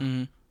from now,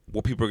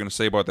 what people are going to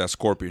say about that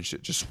Scorpion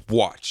shit. Just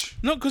watch.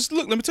 No, because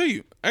look, let me tell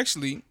you.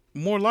 Actually,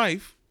 More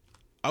Life,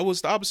 I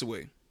was the opposite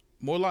way.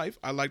 More Life,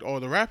 I liked all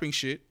the rapping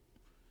shit,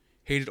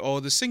 hated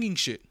all the singing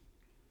shit.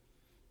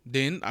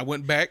 Then I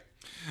went back.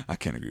 I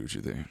can't agree with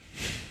you there.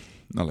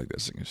 I like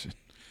that singing shit.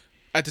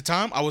 At the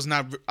time, I was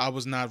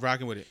not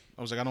rocking with it.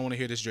 I was like, I don't want to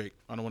hear this Drake.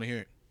 I don't want to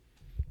hear it.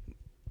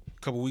 A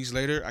couple weeks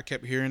later, I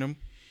kept hearing him.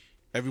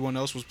 Everyone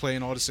else was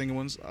playing all the singing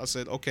ones. I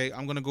said, okay,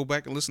 I'm gonna go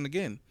back and listen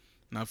again.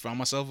 And I found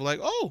myself like,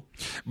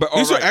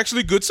 these are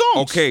actually good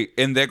songs. Okay,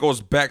 and that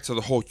goes back to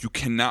the whole you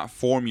cannot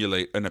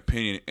formulate an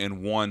opinion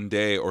in 1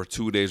 day or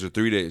 2 days or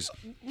 3 days.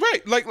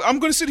 Right. Like I'm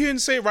gonna sit here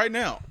and say right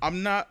now,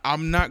 I'm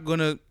not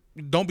gonna.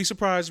 Don't be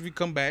surprised if we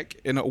come back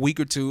in a week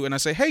or two and I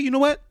say, hey, you know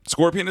what?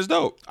 Scorpion is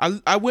dope.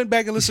 I went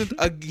back and listened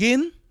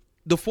again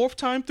the 4th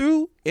time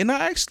through, and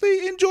I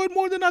actually enjoyed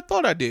more than I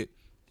thought I did.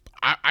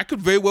 I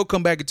could very well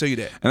come back and tell you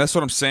that. And that's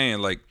what I'm saying.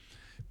 Like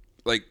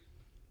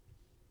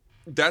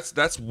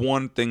that's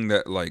one thing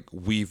that like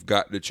we've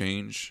got to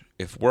change.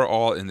 If we're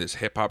all in this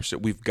hip hop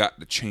shit, we've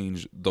got to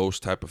change those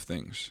type of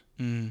things.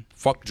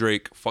 Fuck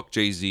Drake, fuck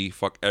Jay-Z,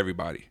 fuck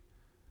everybody.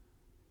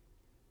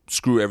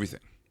 Screw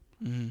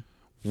everything.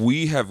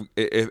 We have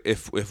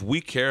if we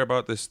care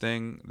about this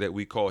thing that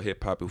we call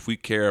hip hop, if we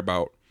care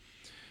about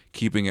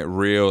keeping it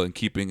real and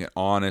keeping it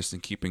honest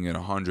and keeping it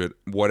 100,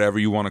 whatever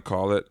you want to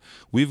call it,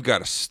 we've got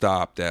to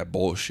stop that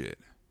bullshit.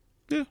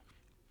 Yeah,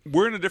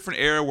 we're in a different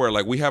era where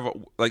like we have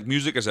like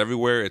music is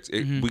everywhere.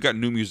 We got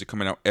new music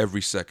coming out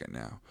every second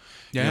now.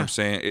 You know what I'm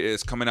saying?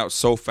 It's coming out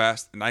so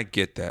fast, and I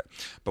get that,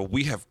 but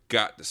we have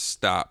got to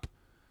stop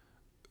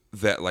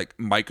that like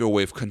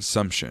microwave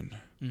consumption.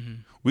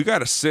 We got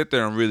to sit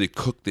there and really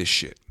cook this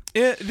shit.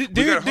 Yeah,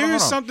 there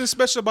is something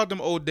special about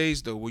them old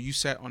days though, where you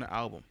sat on an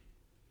album,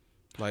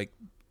 like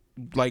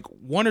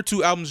 1 or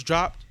 2 albums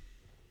dropped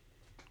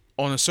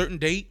on a certain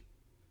date,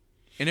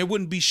 and there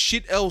wouldn't be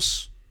shit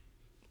else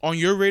on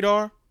your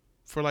radar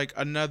for like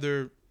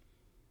another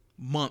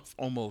month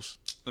almost,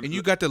 and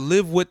you got to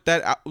live with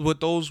that, with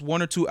those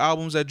 1 or 2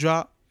 albums that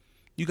drop.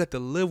 You got to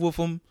live with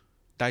them,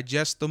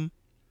 digest them,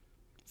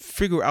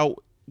 figure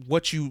out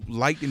what you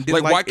liked and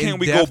didn't like. Why can't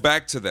we go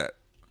back to that?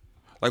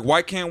 Like,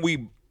 why can't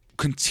we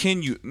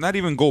continue? Not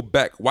even go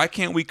back. Why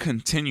can't we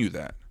continue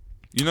that?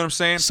 You know what I'm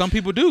saying? Some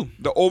people do.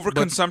 The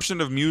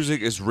overconsumption of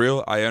music is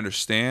real. I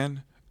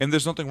understand. And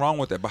there's nothing wrong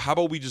with that. But how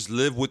about we just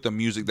live with the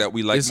music that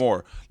we like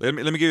more? Let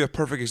me give you a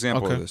perfect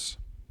example of this.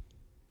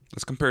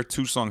 Let's compare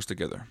 2 songs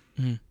together.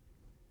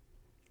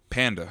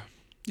 Panda.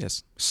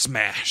 Yes.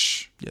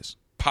 Smash. Yes.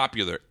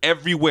 Popular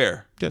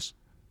everywhere. Yes.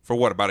 For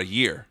what, about a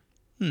year?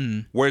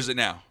 Where is it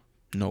now?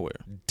 Nowhere.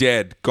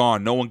 Dead.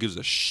 Gone. No one gives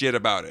a shit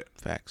about it.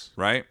 Facts.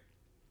 Right?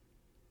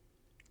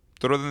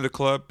 Throw it in the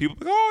club. People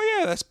be like, oh,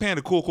 yeah, that's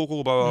Panda. Cool, blah,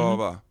 blah, blah,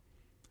 blah.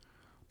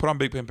 Put on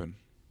Big Pimpin'.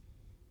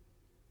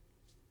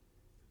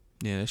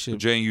 Yeah, that shit.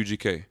 J and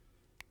UGK.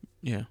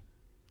 Yeah.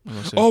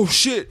 Oh,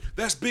 shit.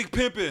 That's Big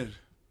Pimpin'.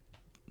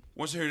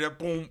 Once you hear that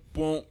boom,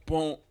 boom,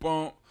 boom,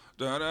 boom,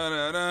 da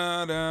da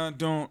da da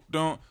da,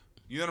 don't.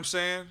 You know what I'm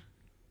saying?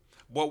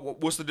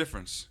 What's the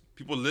difference?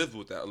 People live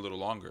with that a little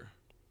longer.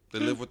 They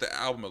live with the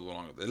album a little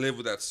longer. They live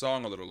with that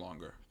song a little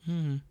longer.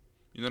 Mm-hmm.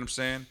 You know what I'm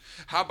saying?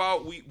 How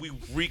about we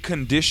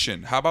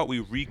recondition? How about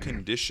we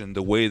recondition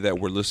the way that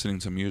we're listening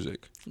to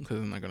music?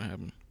 Because it's not gonna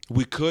happen.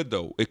 We could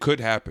though. It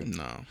could happen.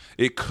 No.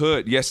 It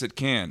could. Yes, it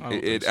can.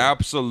 It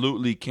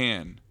absolutely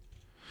can.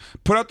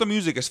 Put out the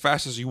music as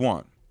fast as you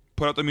want.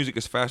 Put out the music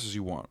as fast as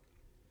you want.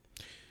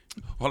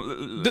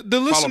 The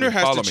listener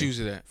has to choose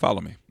that.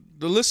 Follow me.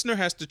 The listener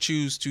has to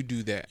choose to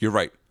do that. You're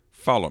right.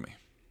 Follow me.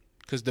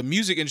 Because the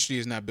music industry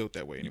is not built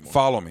that way anymore.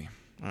 Follow me.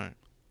 All right.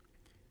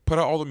 Put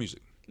out all the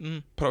music. Mm-hmm.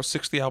 Put out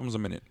 60 albums a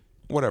minute.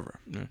 Whatever.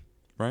 Yeah.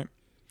 Right?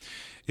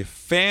 If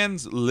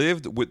fans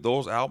lived with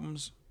those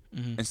albums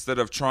instead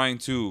of trying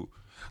to...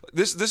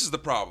 This is the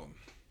problem.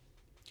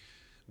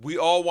 We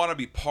all want to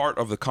be part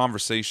of the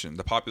conversation,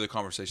 the popular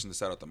conversation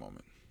that's out at the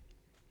moment.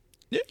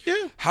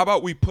 Yeah. How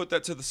about we put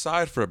that to the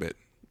side for a bit?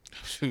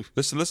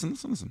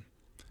 Listen.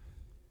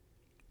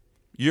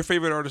 Your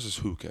favorite artist is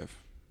who, Kev?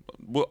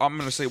 Well, I'm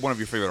going to say one of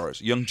your favorite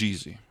artists, Young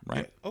Jeezy,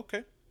 right? Yeah.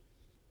 Okay.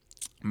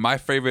 My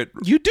favorite...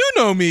 You do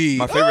know me.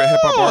 My favorite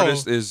hip-hop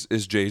artist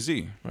is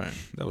Jay-Z. Right.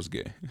 That was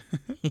gay.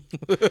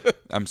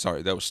 I'm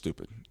sorry. That was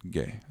stupid.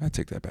 Gay. I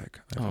take that back.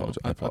 I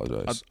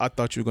apologize. I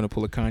thought you were going to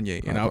pull a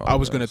Kanye, and I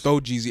was going to throw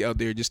Jeezy out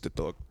there just to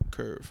throw a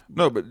curve.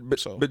 No, but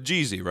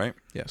Jeezy, right?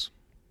 Yes.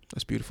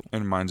 That's beautiful.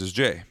 And mine's is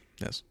Jay.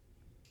 Yes.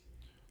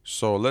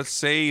 So let's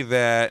say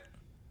that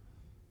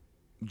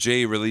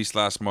Jay released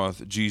last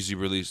month, Jeezy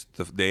released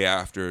the day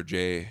after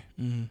Jay,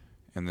 and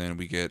then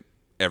we get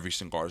every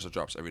single artist that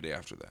drops every day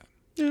after that.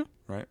 Yeah.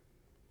 Right?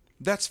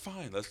 That's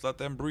fine. Let's let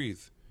them breathe.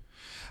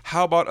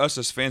 How about us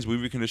as fans? We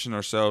recondition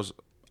ourselves.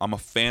 I'm a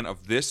fan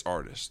of this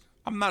artist.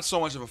 I'm not so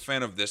much of a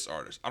fan of this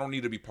artist. I don't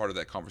need to be part of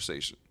that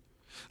conversation.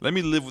 Let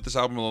me live with this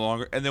album a little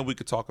longer, and then we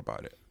could talk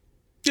about it.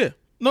 Yeah.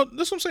 No,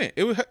 that's what I'm saying.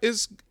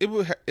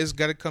 It's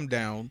got to come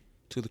down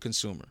to the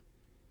consumer.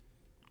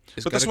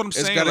 But that's what I'm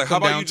saying. Like, how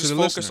about you just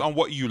focus on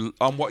what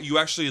you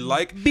actually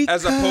like,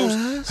 as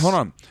opposed. Hold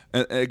on,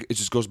 it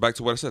just goes back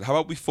to what I said. How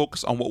about we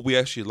focus on what we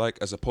actually like,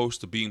 as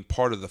opposed to being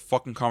part of the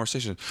fucking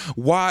conversation?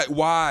 Why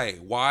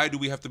do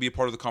we have to be a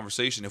part of the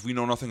conversation if we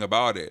know nothing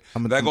about it?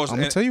 I'm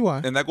gonna tell you why.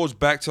 And that goes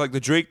back to like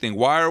the Drake thing.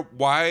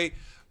 Why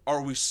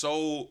are we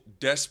so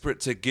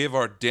desperate to give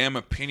our damn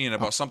opinion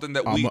about something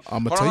that we?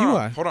 I'm gonna tell you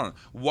why. Hold on.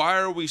 Why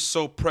are we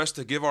so pressed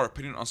to give our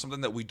opinion on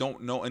something that we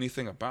don't know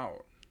anything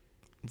about?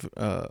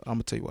 I'm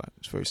gonna tell you why.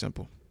 It's very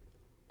simple.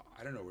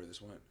 I don't know where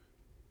this went.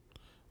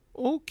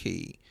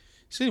 Okay.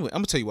 So anyway, I'm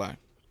gonna tell you why.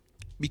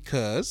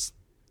 Because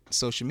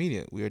social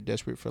media, we are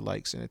desperate for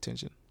likes and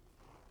attention.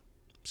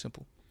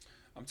 Simple.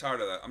 I'm tired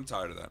of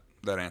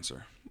that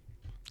answer.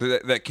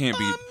 That can't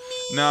be.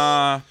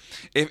 Nah.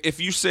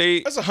 If you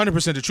say that's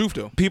 100% the truth,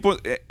 though. People,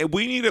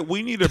 we need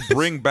to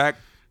bring back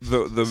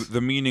the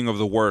meaning of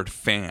the word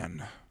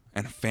fan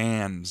and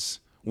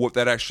fans. What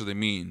that actually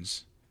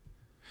means.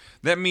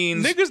 That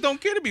means niggas don't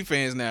care to be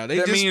fans now.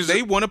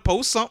 They want to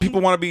post something.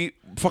 People want to be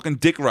fucking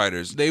dick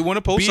riders. They want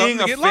to post something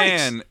to get likes. Being a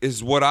fan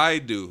is what I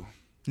do.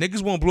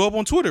 Niggas won't blow up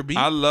on Twitter, B.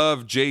 I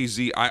love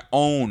Jay-Z. I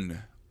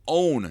own,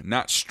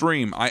 not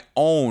stream. I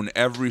own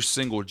every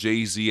single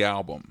Jay-Z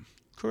album.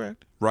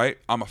 Correct. Right?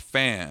 I'm a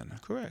fan.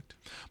 Correct.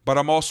 But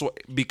I'm also,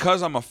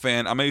 because I'm a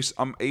fan,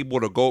 I'm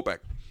able to go back.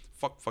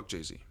 Fuck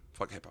Jay-Z.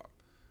 Fuck hip hop.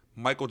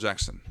 Michael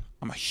Jackson.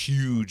 I'm a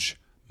huge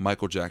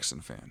Michael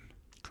Jackson fan.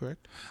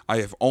 Correct. I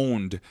have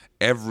owned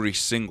every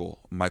single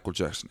Michael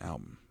Jackson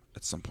album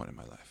at some point in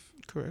my life.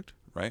 Correct.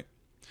 Right?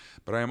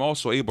 But I am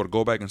also able to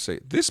go back and say,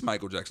 this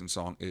Michael Jackson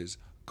song is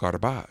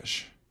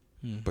garbage,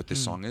 but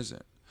this song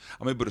isn't.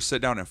 I'm able to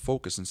sit down and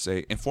focus and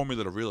say, and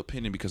formulate a real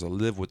opinion because I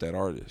live with that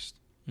artist.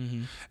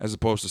 As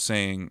opposed to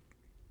saying,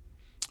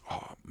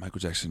 oh, Michael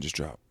Jackson just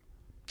dropped,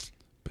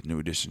 but New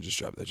Edition just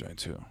dropped that joint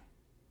too.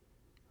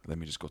 Let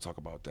me just go talk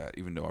about that,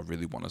 even though I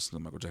really want to listen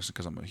to Michael Jackson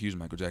because I'm a huge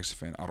Michael Jackson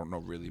fan. I don't know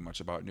really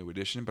much about New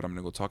Edition, but I'm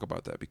going to go talk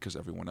about that because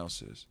everyone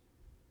else is.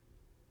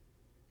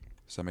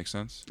 Does that make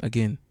sense?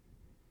 Again,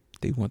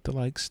 they want the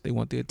likes. They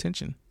want the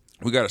attention.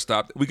 We got to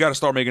stop. We got to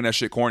start making that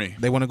shit corny.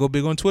 They want to go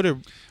big on Twitter.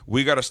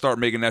 We got to start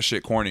making that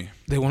shit corny.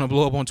 They want to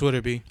blow up on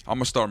Twitter, B. I'm going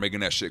to start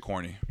making that shit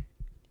corny.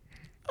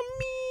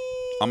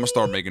 I'm going to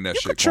start making that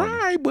shit corny. You can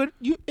try, but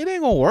it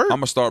ain't going to work. I'm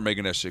going to start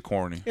making that shit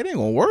corny. It ain't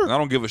going to work. And I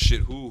don't give a shit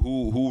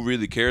who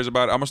really cares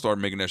about it. I'm going to start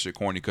making that shit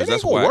corny because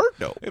that's whack. Work,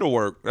 though. It'll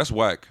work. That's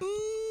whack.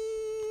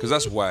 Because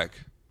that's whack.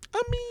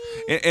 I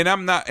mean. And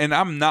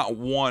I'm not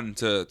one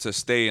to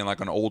stay in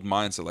like an old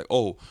mindset like,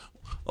 oh,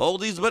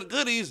 oldies but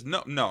goodies.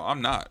 No,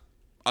 I'm not.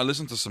 I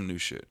listen to some new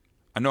shit.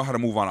 I know how to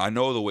move on. I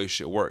know the way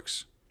shit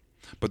works.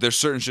 But there's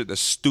certain shit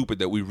that's stupid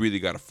that we really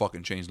got to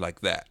fucking change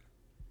like that.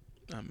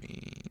 I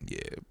mean, yeah,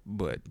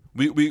 but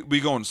we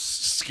go and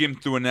skim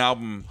through an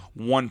album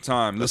one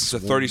time, listen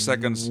to 30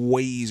 seconds.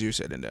 Way easier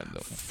said than that,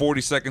 though.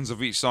 40 seconds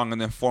of each song, and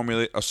then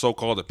formulate a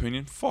so-called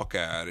opinion. Fuck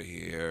out of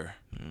here.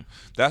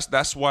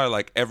 That's why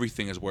like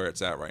everything is where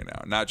it's at right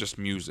now, not just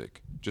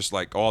music. Just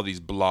like all these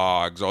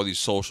blogs, all these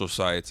social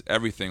sites,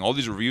 everything, all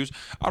these reviews.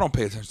 I don't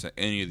pay attention to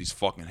any of these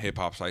fucking hip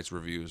hop sites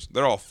reviews.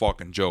 They're all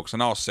fucking jokes,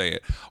 and I'll say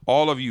it.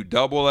 All of you,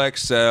 Double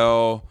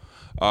XL,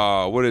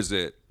 what is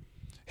it?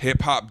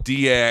 Hip Hop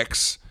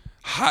DX,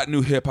 Hot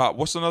New Hip Hop.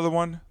 What's another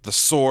one? The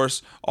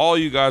Source. All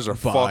you guys are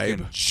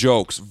fucking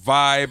jokes.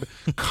 Vibe,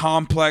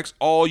 Complex.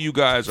 All you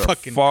guys are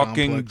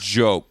fucking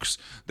jokes.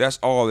 That's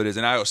all it is,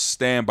 and I will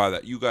stand by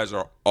that. You guys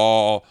are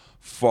all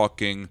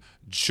fucking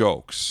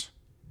jokes.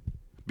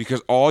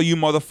 Because all you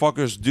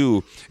motherfuckers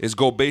do is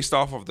go based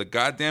off of the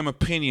goddamn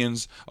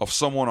opinions of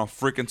someone on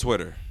freaking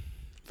Twitter.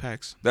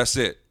 Facts. That's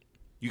it.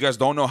 You guys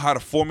don't know how to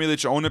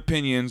formulate your own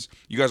opinions.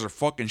 You guys are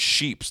fucking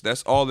sheeps.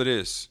 That's all it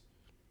is.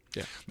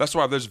 Yeah. That's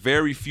why there's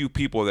very few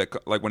people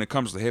that, like, when it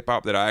comes to hip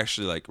hop, that I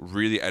actually like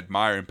really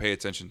admire and pay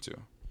attention to.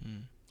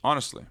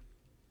 Honestly.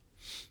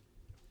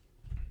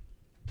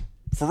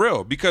 For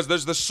real. Because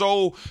there's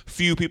so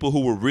few people who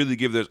will really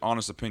give their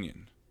honest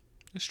opinion.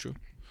 It's true.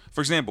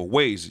 For example,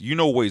 Waze. You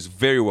know Waze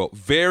very well.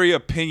 Very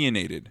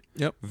opinionated.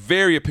 Yep.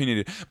 Very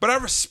opinionated. But I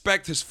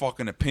respect his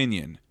fucking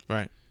opinion.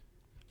 Right.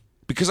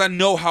 Because I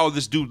know how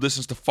this dude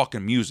listens to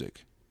fucking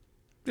music.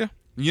 Yeah.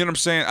 You know what I'm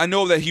saying? I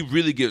know that he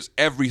really gives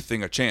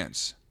everything a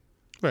chance.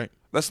 Right.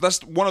 That's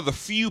one of the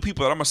few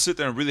people that I'm going to sit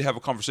there and really have a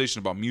conversation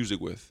about music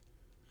with.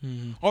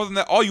 Other than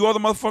that, all you other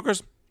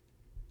motherfuckers,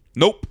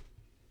 nope.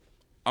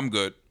 I'm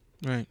good.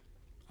 Right.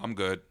 I'm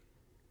good.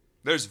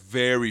 There's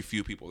very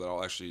few people that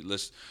I'll actually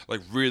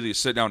really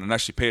sit down and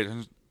actually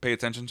pay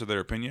attention to their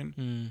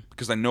opinion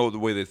because I know the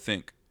way they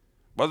think.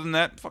 But other than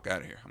that, fuck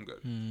out of here. I'm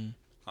good.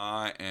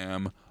 I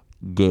am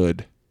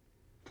good.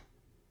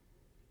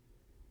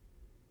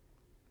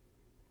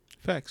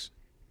 Facts.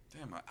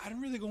 Damn, I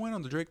didn't really go in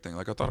on the Drake thing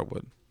like I thought I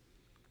would.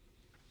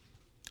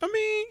 I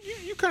mean,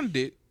 you kind of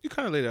did. You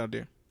kind of laid it out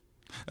there.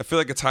 I feel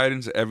like it tied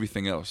into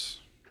everything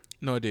else.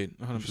 No, it did.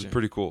 100%. Which is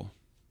pretty cool.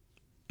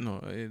 No,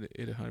 it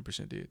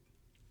 100% did.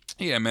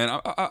 Yeah, man.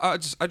 I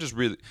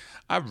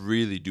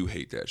really do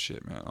hate that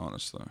shit, man.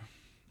 Honestly.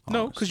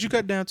 No, because you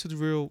got down to the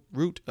real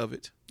root of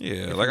it.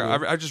 Yeah, like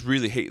I just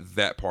really hate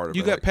that part of it.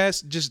 You got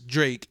past just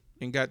Drake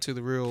and got to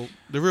the real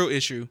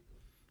issue,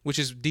 which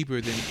is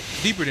deeper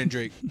than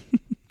Drake.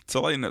 To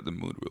lighten up the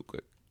mood real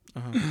quick.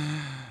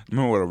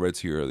 Remember what I read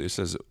to you earlier? It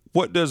says,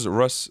 "What does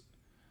Russ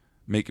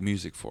make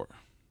music for?"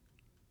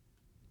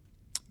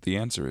 The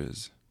answer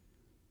is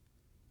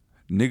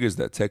niggas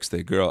that text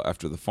their girl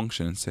after the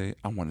function and say,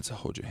 "I wanted to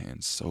hold your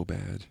hand so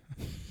bad."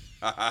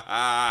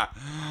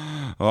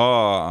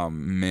 Oh,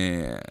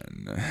 man.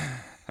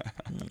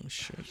 Oh,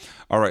 shit.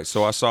 All right,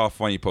 so I saw a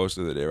funny post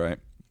the other day, right?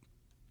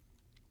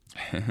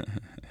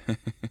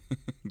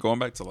 Going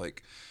back to,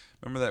 like,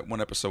 remember that one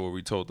episode where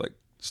we told, like,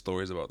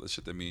 stories about the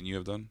shit that me and you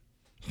have done?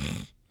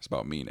 It's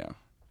about me now.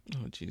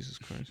 Oh, Jesus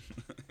Christ.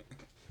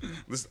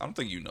 I don't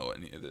think you know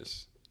any of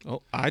this.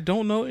 Oh, I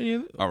don't know any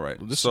of it? All right.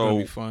 Well, this is going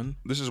to be fun.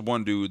 This is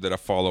one dude that I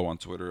follow on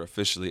Twitter,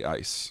 officially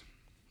Ice.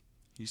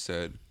 He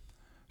said,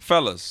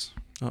 "Fellas,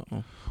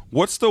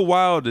 what's the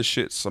wildest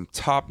shit some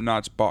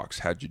top-notch box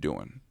had you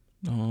doing?"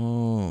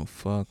 Oh,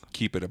 fuck.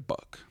 Keep it a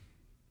buck.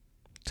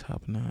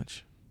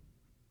 Top-notch.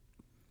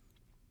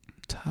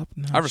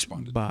 Top-notch I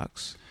responded.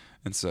 Box.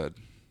 And said,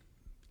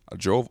 "I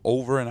drove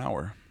over an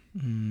hour.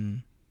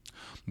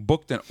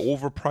 Booked an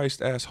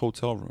overpriced-ass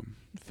hotel room.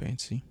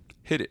 Fancy.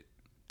 Hit it.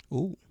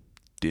 Ooh.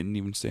 Didn't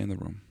even stay in the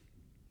room.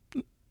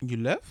 You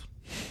left?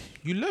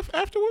 You left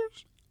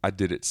afterwards? I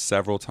did it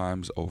several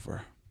times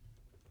over."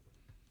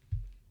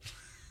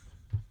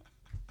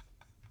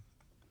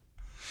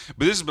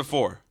 But this is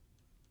before.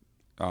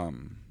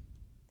 Kev.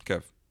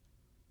 This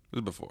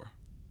is before.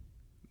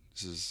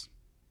 This is...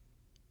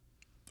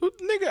 Well,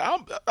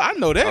 nigga, I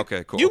know that.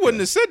 Okay, cool. You okay.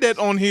 wouldn't have said that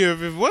on here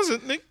if it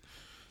wasn't, nigga.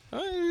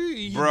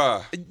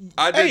 Bruh,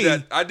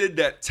 I did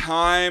that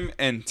time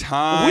and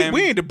time.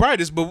 We ain't the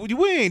brightest, but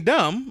we ain't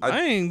dumb. I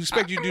ain't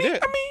expect you to do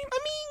that.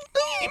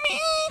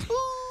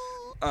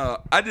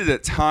 I did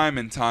it time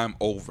and time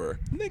over.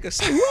 Nigga,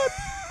 say what?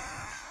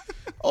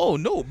 Oh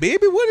no,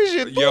 baby, what is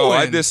you doing? Yo,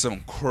 I did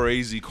some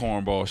crazy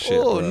cornball shit.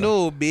 Oh bro.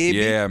 no, baby.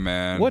 Yeah,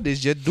 man. What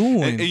is you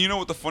doing? And you know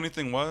what the funny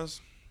thing was?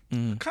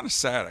 Kind of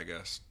sad, I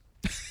guess.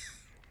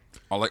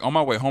 Like on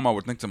my way home, I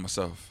would think to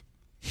myself,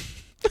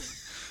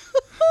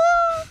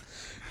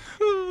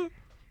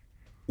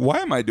 why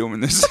am I doing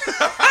this?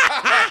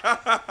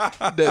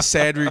 That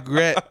sad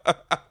regret.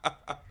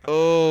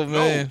 Oh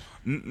man,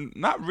 no,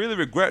 not really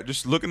regret.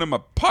 Just looking in my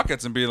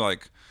pockets and being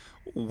like,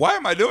 why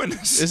am I doing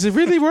this? Is it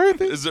really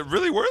worth it? Is it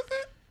really worth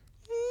it?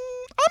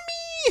 I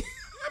mean,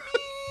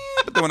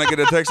 but then when I get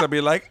a text, I'll be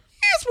like,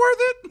 it's worth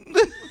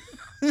it.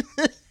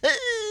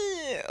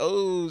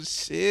 Oh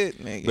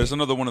shit, nigga. There's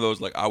another one of those,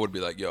 like, I would be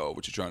like, yo,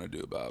 what you trying to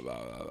do? Blah, blah,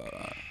 blah, blah,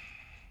 blah.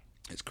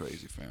 It's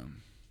crazy,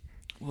 fam.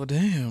 Well,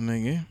 damn,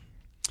 nigga.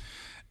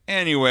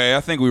 Anyway,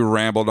 I think we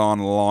rambled on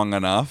long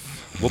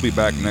enough. We'll be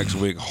back next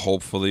week,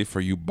 hopefully, for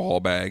you ball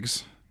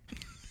bags.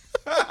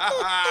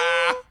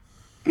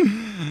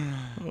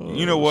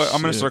 You know what?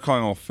 I'm going to start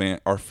calling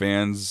our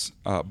fans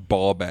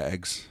ball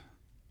bags.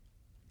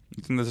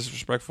 You think that's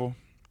disrespectful?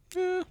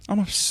 Yeah. I'm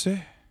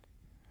upset.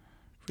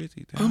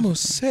 50,000.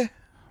 Almost set.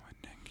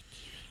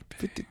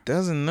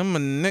 50,000 on my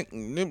neck.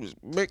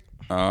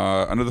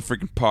 Another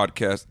freaking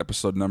podcast,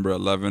 episode number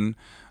 11.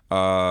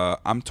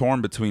 I'm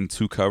torn between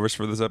two covers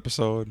for this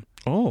episode.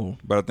 Oh.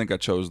 But I think I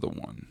chose the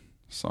one.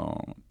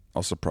 So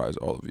I'll surprise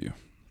all of you.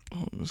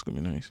 Oh, that's going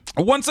to be nice.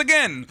 Once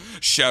again,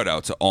 shout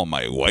out to all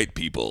my white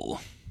people.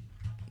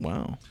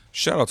 Wow.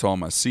 Shout out to all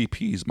my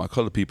CPs, my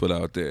colored people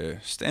out there.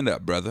 Stand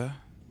up, brother.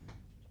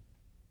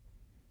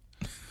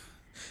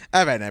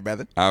 All right now,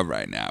 brother. All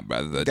right now,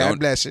 brother. God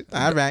bless you.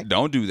 All right.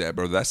 Don't do that,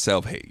 brother. That's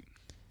self-hate.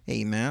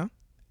 Hey, now.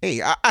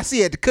 Hey, I see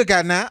you at the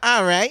cookout now.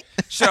 All right.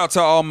 Shout out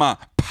to all my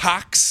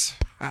POCs.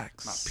 My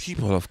Pox.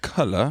 people of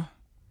color.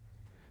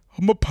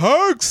 I'm a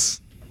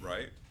Pox.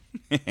 Right?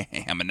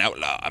 I'm an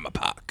outlaw. I'm a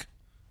POC.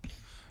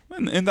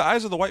 In the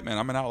eyes of the white man,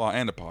 I'm an outlaw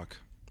and a POC.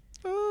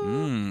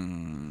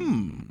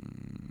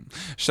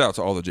 Shout out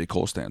to all the J.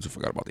 Cole stands who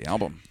forgot about the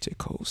album. J.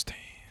 Cole stand.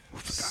 Who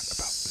forgot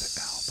about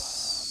the album.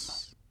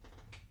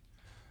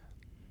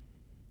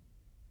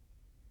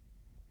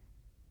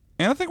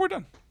 And I think we're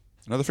done.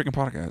 Another freaking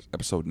podcast,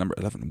 episode number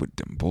 11 with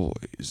them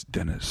boys,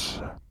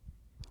 Dennis.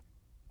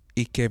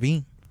 Y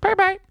Kevin.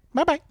 Bye-bye.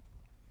 Bye-bye.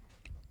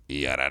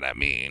 Yeah, that I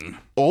mean.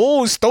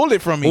 Oh, stole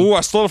it from me. Oh,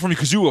 I stole it from you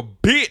because you a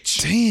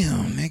bitch.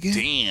 Damn, nigga.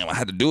 Damn, I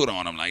had to do it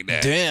on him like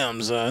that.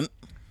 Damn, son.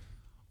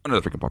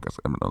 Another freaking podcast.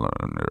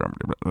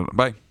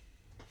 Bye.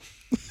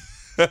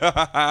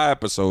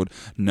 Episode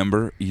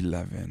number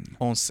 11.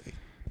 Once.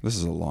 This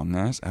is a long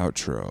ass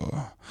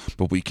outro,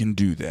 but we can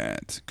do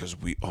that because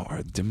we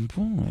are them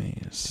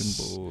boys. Them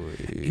boys.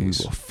 And we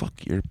will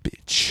fuck your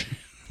bitch.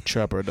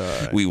 Trap or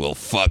die. We will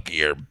fuck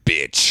your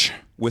bitch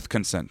with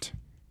consent.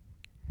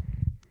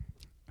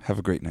 Have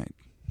a great night.